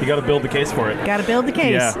 Yeah. You got to build the case for it. Got to build the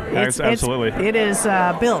case. Yeah, absolutely. It is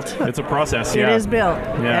built. It's a process. It is built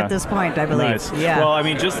at this point, I believe. Nice. Yeah. Well, I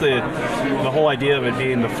mean, just the whole idea of it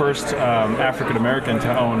being the first African American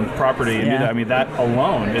to own property and do that. I mean, that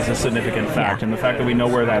alone is a significant fact, and the fact that we know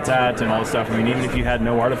where that's at and all this stuff. I mean, even if you had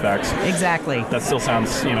no artifacts, exactly, that still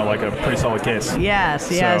sounds, you know, like a pretty solid case. Yes.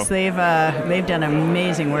 They've done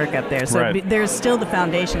amazing work up there. So there's still the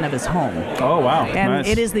foundation of his home. Oh, wow. And nice.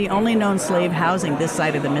 It is the only known slave housing this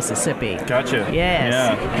side of the Mississippi. Gotcha. Yes.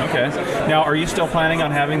 Yeah. Okay. Now, are you still planning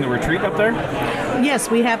on having the retreat up there? Yes,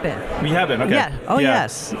 we have been. We have been. Okay. Yeah. Oh,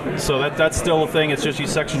 yes. So that's still a thing. It's just you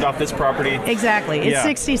sectioned off this property. Exactly. It's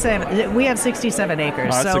 67. We have 67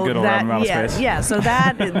 acres. Oh, that's a good amount of space. Yeah. So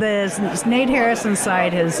that the Nate Harrison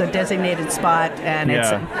site is a designated spot, and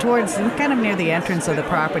it's towards kind of near the entrance of the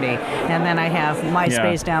property. And then I have my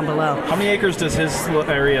space down below. How many acres does his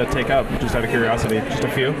area take up? Just out of curiosity, just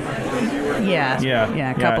a few.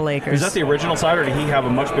 Yeah, a couple acres. Is that the original site, or did he have a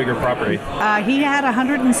much bigger property? He had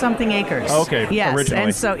 100 and something acres. Oh, okay. Yes, originally.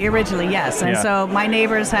 and so originally, yes, and so my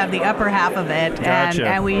neighbors have the upper half of it, Gotcha.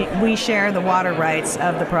 and we share the water rights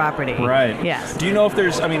of the property. Right. Yes. Do you know if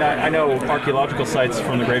there's, I know archaeological sites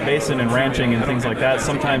from the Great Basin and ranching and things like that,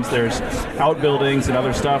 sometimes there's outbuildings and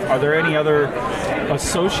other stuff. Are there any other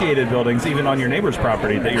associated buildings, even on your neighbor's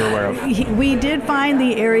property, that you're aware of? We did find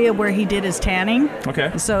the area where he did his tanning.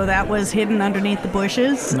 Okay. So that was hidden underneath the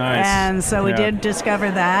bushes. Nice. And so we did discover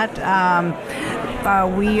that.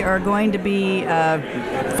 We are going to be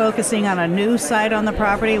focusing on a new site on the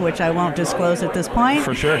property, which I won't disclose at this point.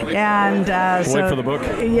 For sure. And wait for the book.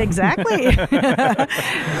 Exactly.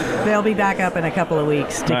 They'll be back up in a couple of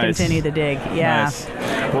weeks to continue the dig. Yeah. Nice.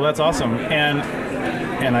 Well, that's awesome.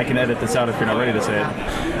 And I can edit this out if you're not ready to say it.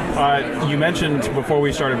 You mentioned before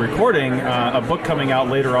we started recording a book coming out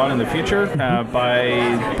later on in the future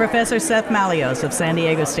by Professor Seth Malios of San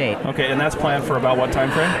Diego State. Okay, and that's planned for about what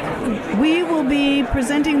time frame? We will be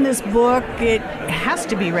presenting this book. It has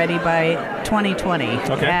to be ready by 2020.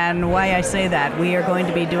 Okay. And why I say that, we are going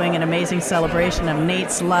to be doing an amazing celebration of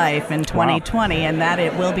Nate's life in 2020, and that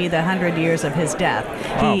it will be the 100 years of his death.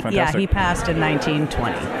 Fantastic. He passed in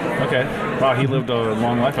 1920. Okay. Wow, he lived a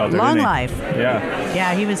long life out there, Long didn't he? life. Yeah.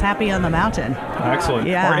 Yeah, he was happy on the mountain. Excellent.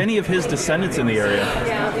 Yeah. Are any of his descendants in the area?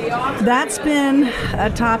 That's been a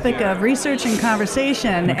topic of research and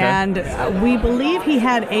conversation, and we believe he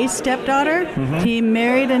had a stepdaughter. Mm-hmm. He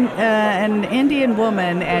married an Indian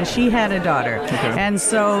woman, and she had a daughter. Okay. And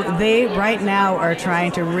so they right now are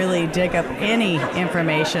trying to really dig up any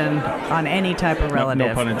information on any type of relative.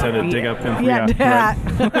 No pun intended, dig up info. Yeah. Right.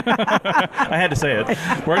 I had to say it.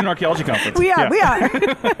 We're at an archaeology conference. We are.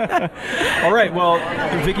 All right. Well,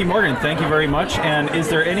 Vicki Morgan, thank you very much. And is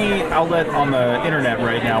there any outlet on the internet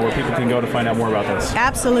right now where people can go to find out more about this?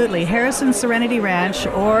 Absolutely. Harrison Serenity Ranch,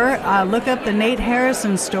 or look up the Nate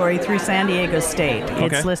Harrison story through San Diego State. Okay.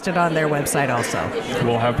 It's listed on their website also.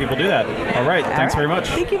 We'll have people do that. All right. Thanks very much.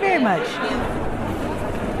 Thank you very much.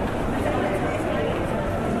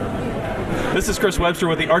 This is Chris Webster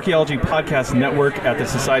with the Archaeology Podcast Network at the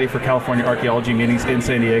Society for California Archaeology Meetings in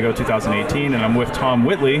San Diego 2018, and I'm with Tom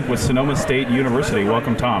Whitley with Sonoma State University.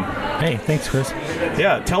 Welcome, Tom. Hey, thanks, Chris.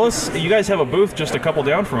 Yeah, tell us, you guys have a booth just a couple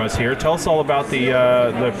down from us here. Tell us all about the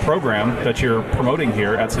program that you're promoting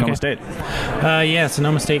here at Sonoma State. Yeah,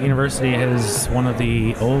 Sonoma State University is one of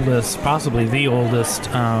the oldest, possibly the oldest,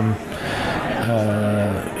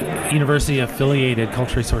 university-affiliated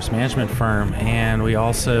cultural resource management firm, and we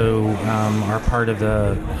also are part of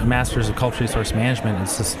the Masters of Cultural Resource Management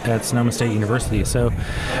at Sonoma State University. So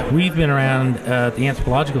we've been around at the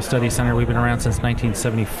Anthropological Studies Center. We've been around since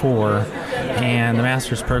 1974, and the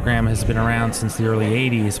master's program has been around since the early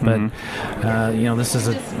 80s. But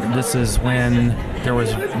this is when there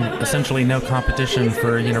was essentially no competition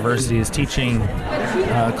for universities teaching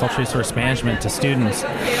cultural resource management to students.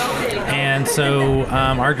 And so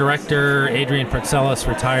our director, Adrian Pretzelis,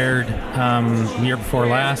 retired the year before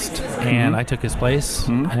last, and I took his place.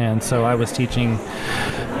 And so I was teaching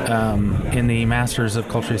in the Masters of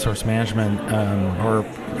Cultural Resource Management or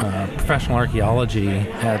Professional Archaeology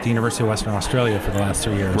at the University of Western Australia for the last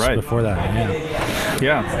 3 years. Right. Before that,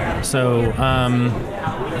 Yeah. So,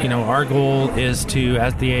 our goal is to,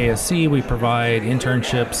 at the ASC, we provide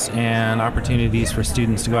internships and opportunities for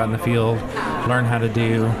students to go out in the field, learn how to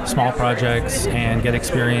do small projects, and get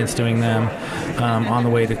experience doing them on the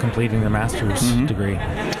way to completing their master's degree.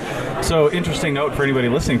 So, interesting note for anybody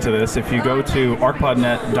listening to this, if you go to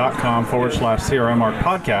arcpodnet.com/CRM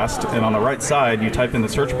podcast, and on the right side, you type in the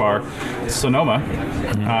search bar, Sonoma,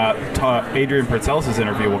 Adrian Pretzelis'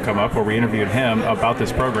 interview will come up, where we interviewed him about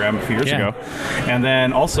this program a few years ago. And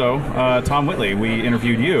then also, Tom Whitley, we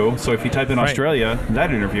interviewed you, so if you type in Australia,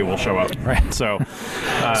 that interview will show up. Right. So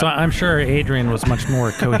I'm sure Adrian was much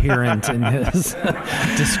more coherent in his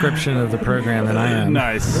description of the program than I am.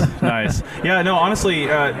 Nice. Yeah, no, honestly,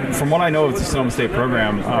 from what I know of the Sonoma State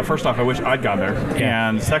program, first off, I wish I'd gone there. Yeah.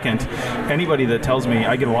 And second, anybody that tells me,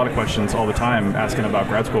 I get a lot of questions all the time asking about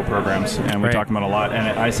grad school programs, and we talk about a lot.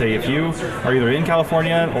 And I say, if you are either in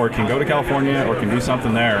California or can go to California or can do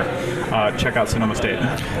something there, check out Sonoma State.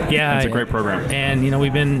 Yeah, it's a great program. And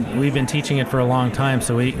we've been teaching it for a long time,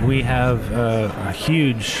 so we have a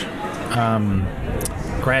huge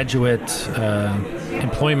graduate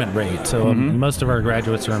employment rate. So most of our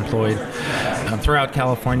graduates are employed throughout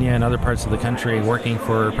California and other parts of the country, working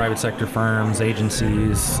for private sector firms,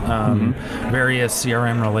 agencies, various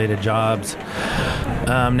CRM-related jobs.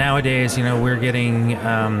 Nowadays, we're getting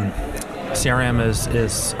CRM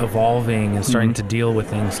is evolving and starting to deal with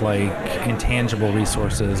things like intangible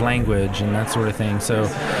resources, language, and that sort of thing. So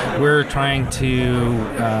we're trying to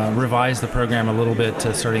revise the program a little bit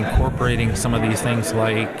to start incorporating some of these things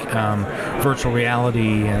like virtual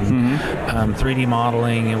reality and 3D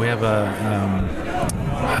modeling, and we have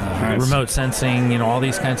remote sensing, all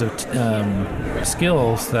these kinds of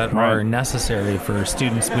skills that are necessary for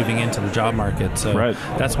students moving into the job market. So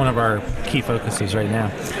that's one of our key focuses right now.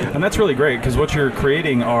 And that's really great, because what you're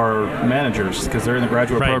creating are managers, because they're in the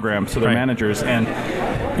graduate program, so they're managers. And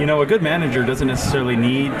a good manager doesn't necessarily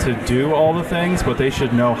need to do all the things, but they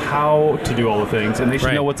should know how to do all the things, and they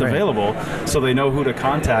should know what's available, so they know who to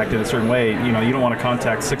contact in a certain way. You don't want to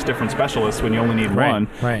contact 6 different specialists when you only need one,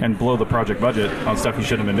 and blow the project budget on stuff you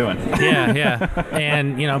shouldn't have been doing.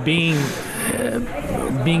 And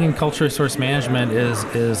being in culture resource management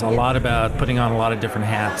is a lot about putting on a lot of different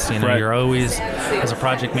hats. You're always, as a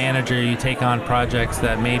project manager, you take on projects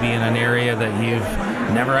that may be in an area that you've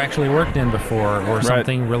never actually worked in before, or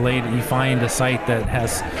something related. You find a site that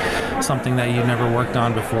has something that you've never worked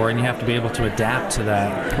on before, and you have to be able to adapt to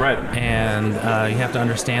that. And you have to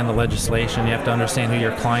understand the legislation. You have to understand who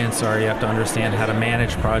your clients are. You have to understand how to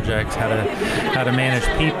manage projects, how to manage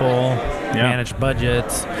people, manage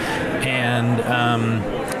budgets, and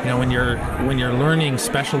when you're learning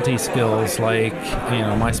specialty skills like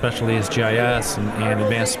my specialty is GIS and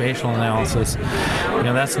advanced spatial analysis,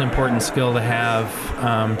 that's an important skill to have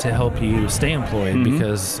to help you stay employed,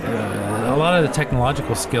 because a lot of the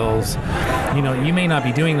technological skills, you may not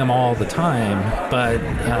be doing them all the time, but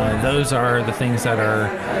those are the things that are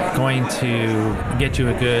going to get you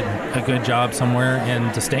a good job somewhere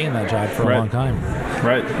and to stay in that job for a long time.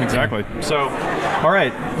 Exactly. So, all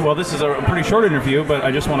right. Well, this is a pretty short interview, but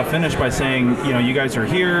I just want to finish by saying, you guys are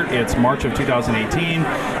here. It's March of 2018.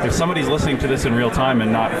 If somebody's listening to this in real time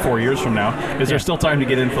and not 4 years from now, is there still time to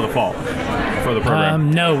get in for the fall for the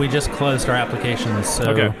program? No, we just closed our applications.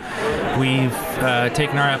 So we've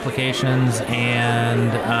taken our applications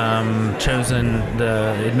and chosen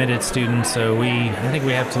the admitted students. So I think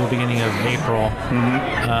we have to the beginning of April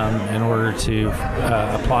in order to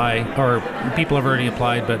apply, or people have already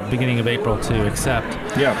applied, but beginning of April to accept.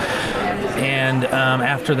 And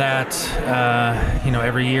after that,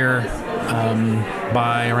 every year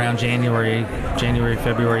by around January,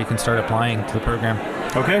 February, you can start applying to the program.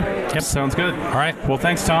 Sounds good. All right. Well,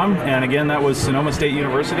 thanks, Tom. And again, that was Sonoma State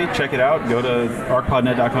University. Check it out. Go to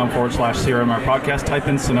arcpodnet.com/CRMR podcast. Type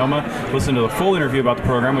in Sonoma. Listen to the full interview about the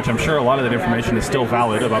program, which I'm sure a lot of that information is still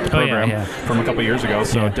valid about the program from a couple years ago.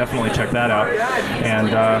 So definitely check that out. And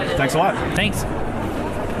thanks a lot. Thanks.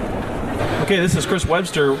 Okay, this is Chris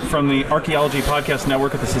Webster from the Archaeology Podcast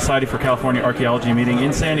Network at the Society for California Archaeology meeting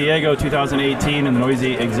in San Diego 2018 in the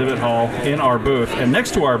Noisy Exhibit Hall in our booth. And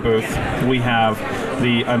next to our booth, we have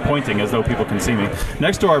I'm pointing as though people can see me.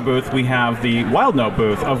 Next to our booth, we have the WildNote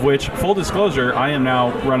booth, of which, full disclosure, I am now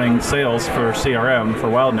running sales for CRM for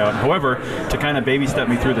WildNote. However, to kind of baby step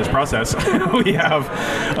me through this process, we have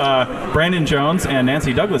Brandon Jones and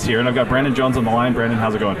Nancy Douglas here, and I've got Brandon Jones on the line. Brandon,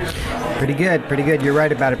 how's it going? Pretty good, pretty good. You're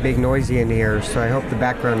right about it being noisy in here, so I hope the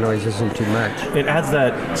background noise isn't too much. It adds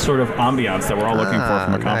that sort of ambiance that we're all looking for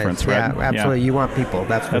from a conference, right? Yeah, absolutely. Yeah. You want people,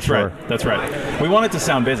 that's for sure. Right. That's right. We want it to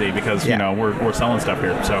sound busy because, you know, we're selling stuff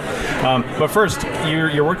here. So, but first,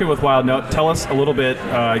 you're working with WildNote. Tell us a little bit,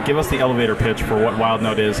 give us the elevator pitch for what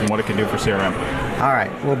WildNote is and what it can do for CRM. All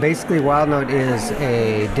right. Well, basically, WildNote is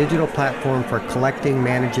a digital platform for collecting,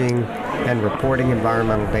 managing, and reporting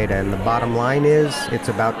environmental data. And the bottom line is, it's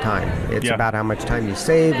about time. It's about how much time you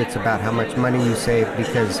save. It's about how much money you save,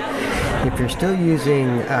 because if you're still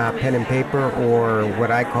using pen and paper, or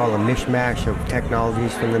what I call a mishmash of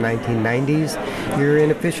technologies from the 1990s, you're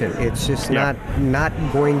inefficient. It's just not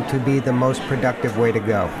going to be the most productive way to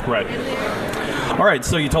go. Right. All right,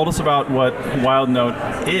 so you told us about what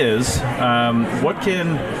WildNote is. What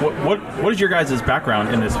is your guys'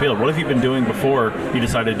 background in this field? What have you been doing before you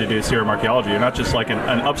decided to do CRM archaeology? You're not just like an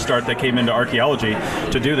upstart that came into archaeology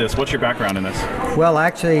to do this. What's your background in this? Well,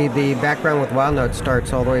 actually, the background with WildNote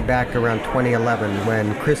starts all the way back around 2011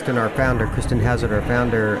 when Kristen Hazard, our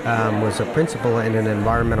founder, was a principal in an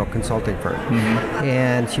environmental consulting firm. Mm-hmm.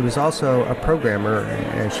 And she was also a programmer,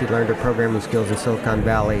 and she learned her programming skills in Silicon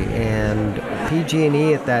Valley. And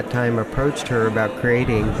PG&E at that time approached her about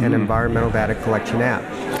creating an environmental data collection app.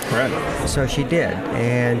 Right. So she did,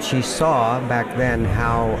 and she saw back then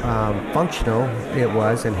how functional it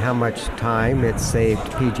was and how much time it saved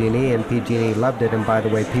PG&E, and PG&E loved it. And by the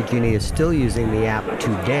way, PG&E is still using the app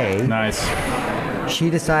today. Nice. She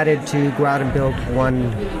decided to go out and build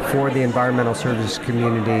one for the environmental services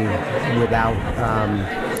community without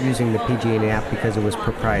not using the PG&E app because it was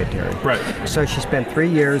proprietary. Right. So she spent 3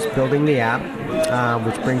 years building the app,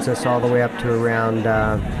 which brings us all the way up to around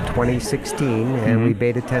 2016, and we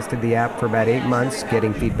beta tested the app for about 8 months,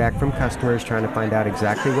 getting feedback from customers, trying to find out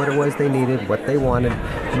exactly what it was they needed, what they wanted,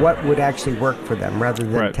 what would actually work for them, rather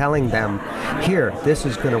than telling them, here, this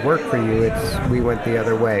is going to work for you. We went the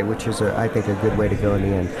other way, which is, I think, a good way to go in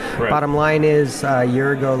the end. Right. Bottom line is, a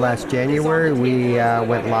year ago, last January, we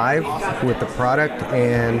went live with the product,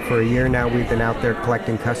 and for a year now, we've been out there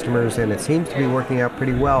collecting customers, and it seems to be working out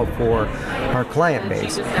pretty well for our client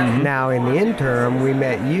base. Now, in the interim, we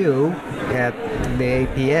met you at the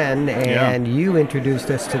APN, and you introduced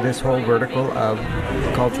us to this whole vertical of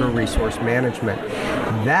cultural resource management.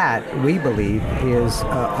 That, we believe, is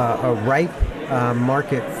a ripe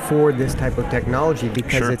market for this type of technology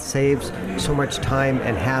because it saves so much time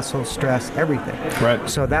and hassle, stress, everything. Right.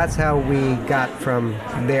 So that's how we got from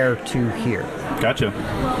there to here. Gotcha.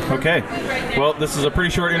 Okay. Well, this is a pretty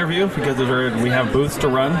short interview because we have booths to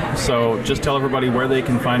run. So just tell everybody where they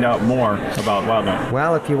can find out more about WildNote.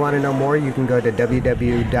 Well, if you want to know more, you can go to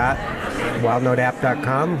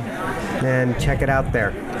www.wildnoteapp.com and check it out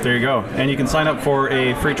there. There you go. And you can sign up for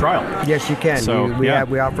a free trial. Yes, you can. So, we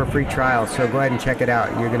offer free trials, so go ahead and check it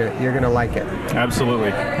out. You're gonna like it.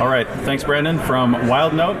 Absolutely. All right. Thanks, Brandon, from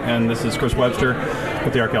WildNote, and this is Chris Webster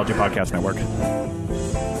with the Archaeology Podcast Network.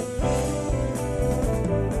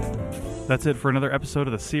 That's it for another episode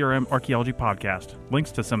of the CRM Archaeology Podcast.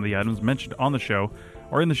 Links to some of the items mentioned on the show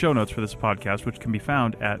are in the show notes for this podcast, which can be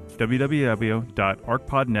found at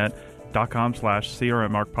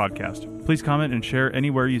www.archpodnet.com/CRMArchPodcast. Please comment and share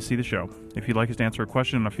anywhere you see the show. If you'd like us to answer a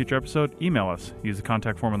question on a future episode, email us. Use the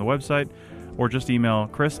contact form on the website, or just email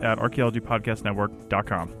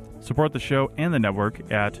chris@archaeologypodcastnetwork.com. Support the show and the network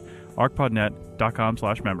at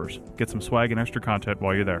archpodnet.com/members. Get some swag and extra content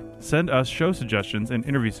while you're there. Send us show suggestions and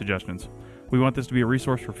interview suggestions. We want this to be a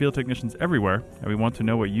resource for field technicians everywhere, and we want to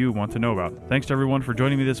know what you want to know about. Thanks to everyone for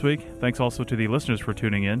joining me this week. Thanks also to the listeners for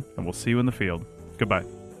tuning in, and we'll see you in the field. Goodbye.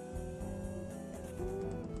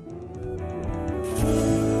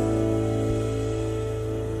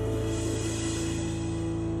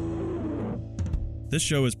 This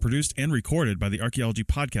show is produced and recorded by the Archaeology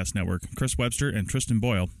Podcast Network, Chris Webster and Tristan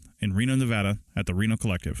Boyle, in Reno, Nevada, at the Reno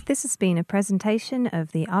Collective. This has been a presentation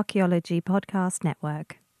of the Archaeology Podcast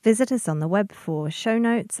Network. Visit us on the web for show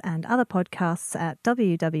notes and other podcasts at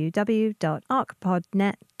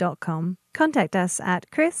www.archpodnet.com. Contact us at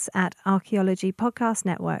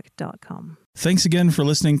chris@archaeologypodcastnetwork.com. Thanks again for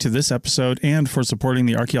listening to this episode and for supporting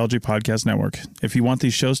the Archaeology Podcast Network. If you want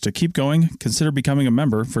these shows to keep going, consider becoming a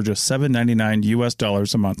member for just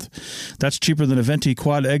 $7.99 a month. That's cheaper than a venti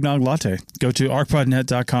quad eggnog latte. Go to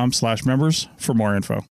archpodnet.com/members for more info.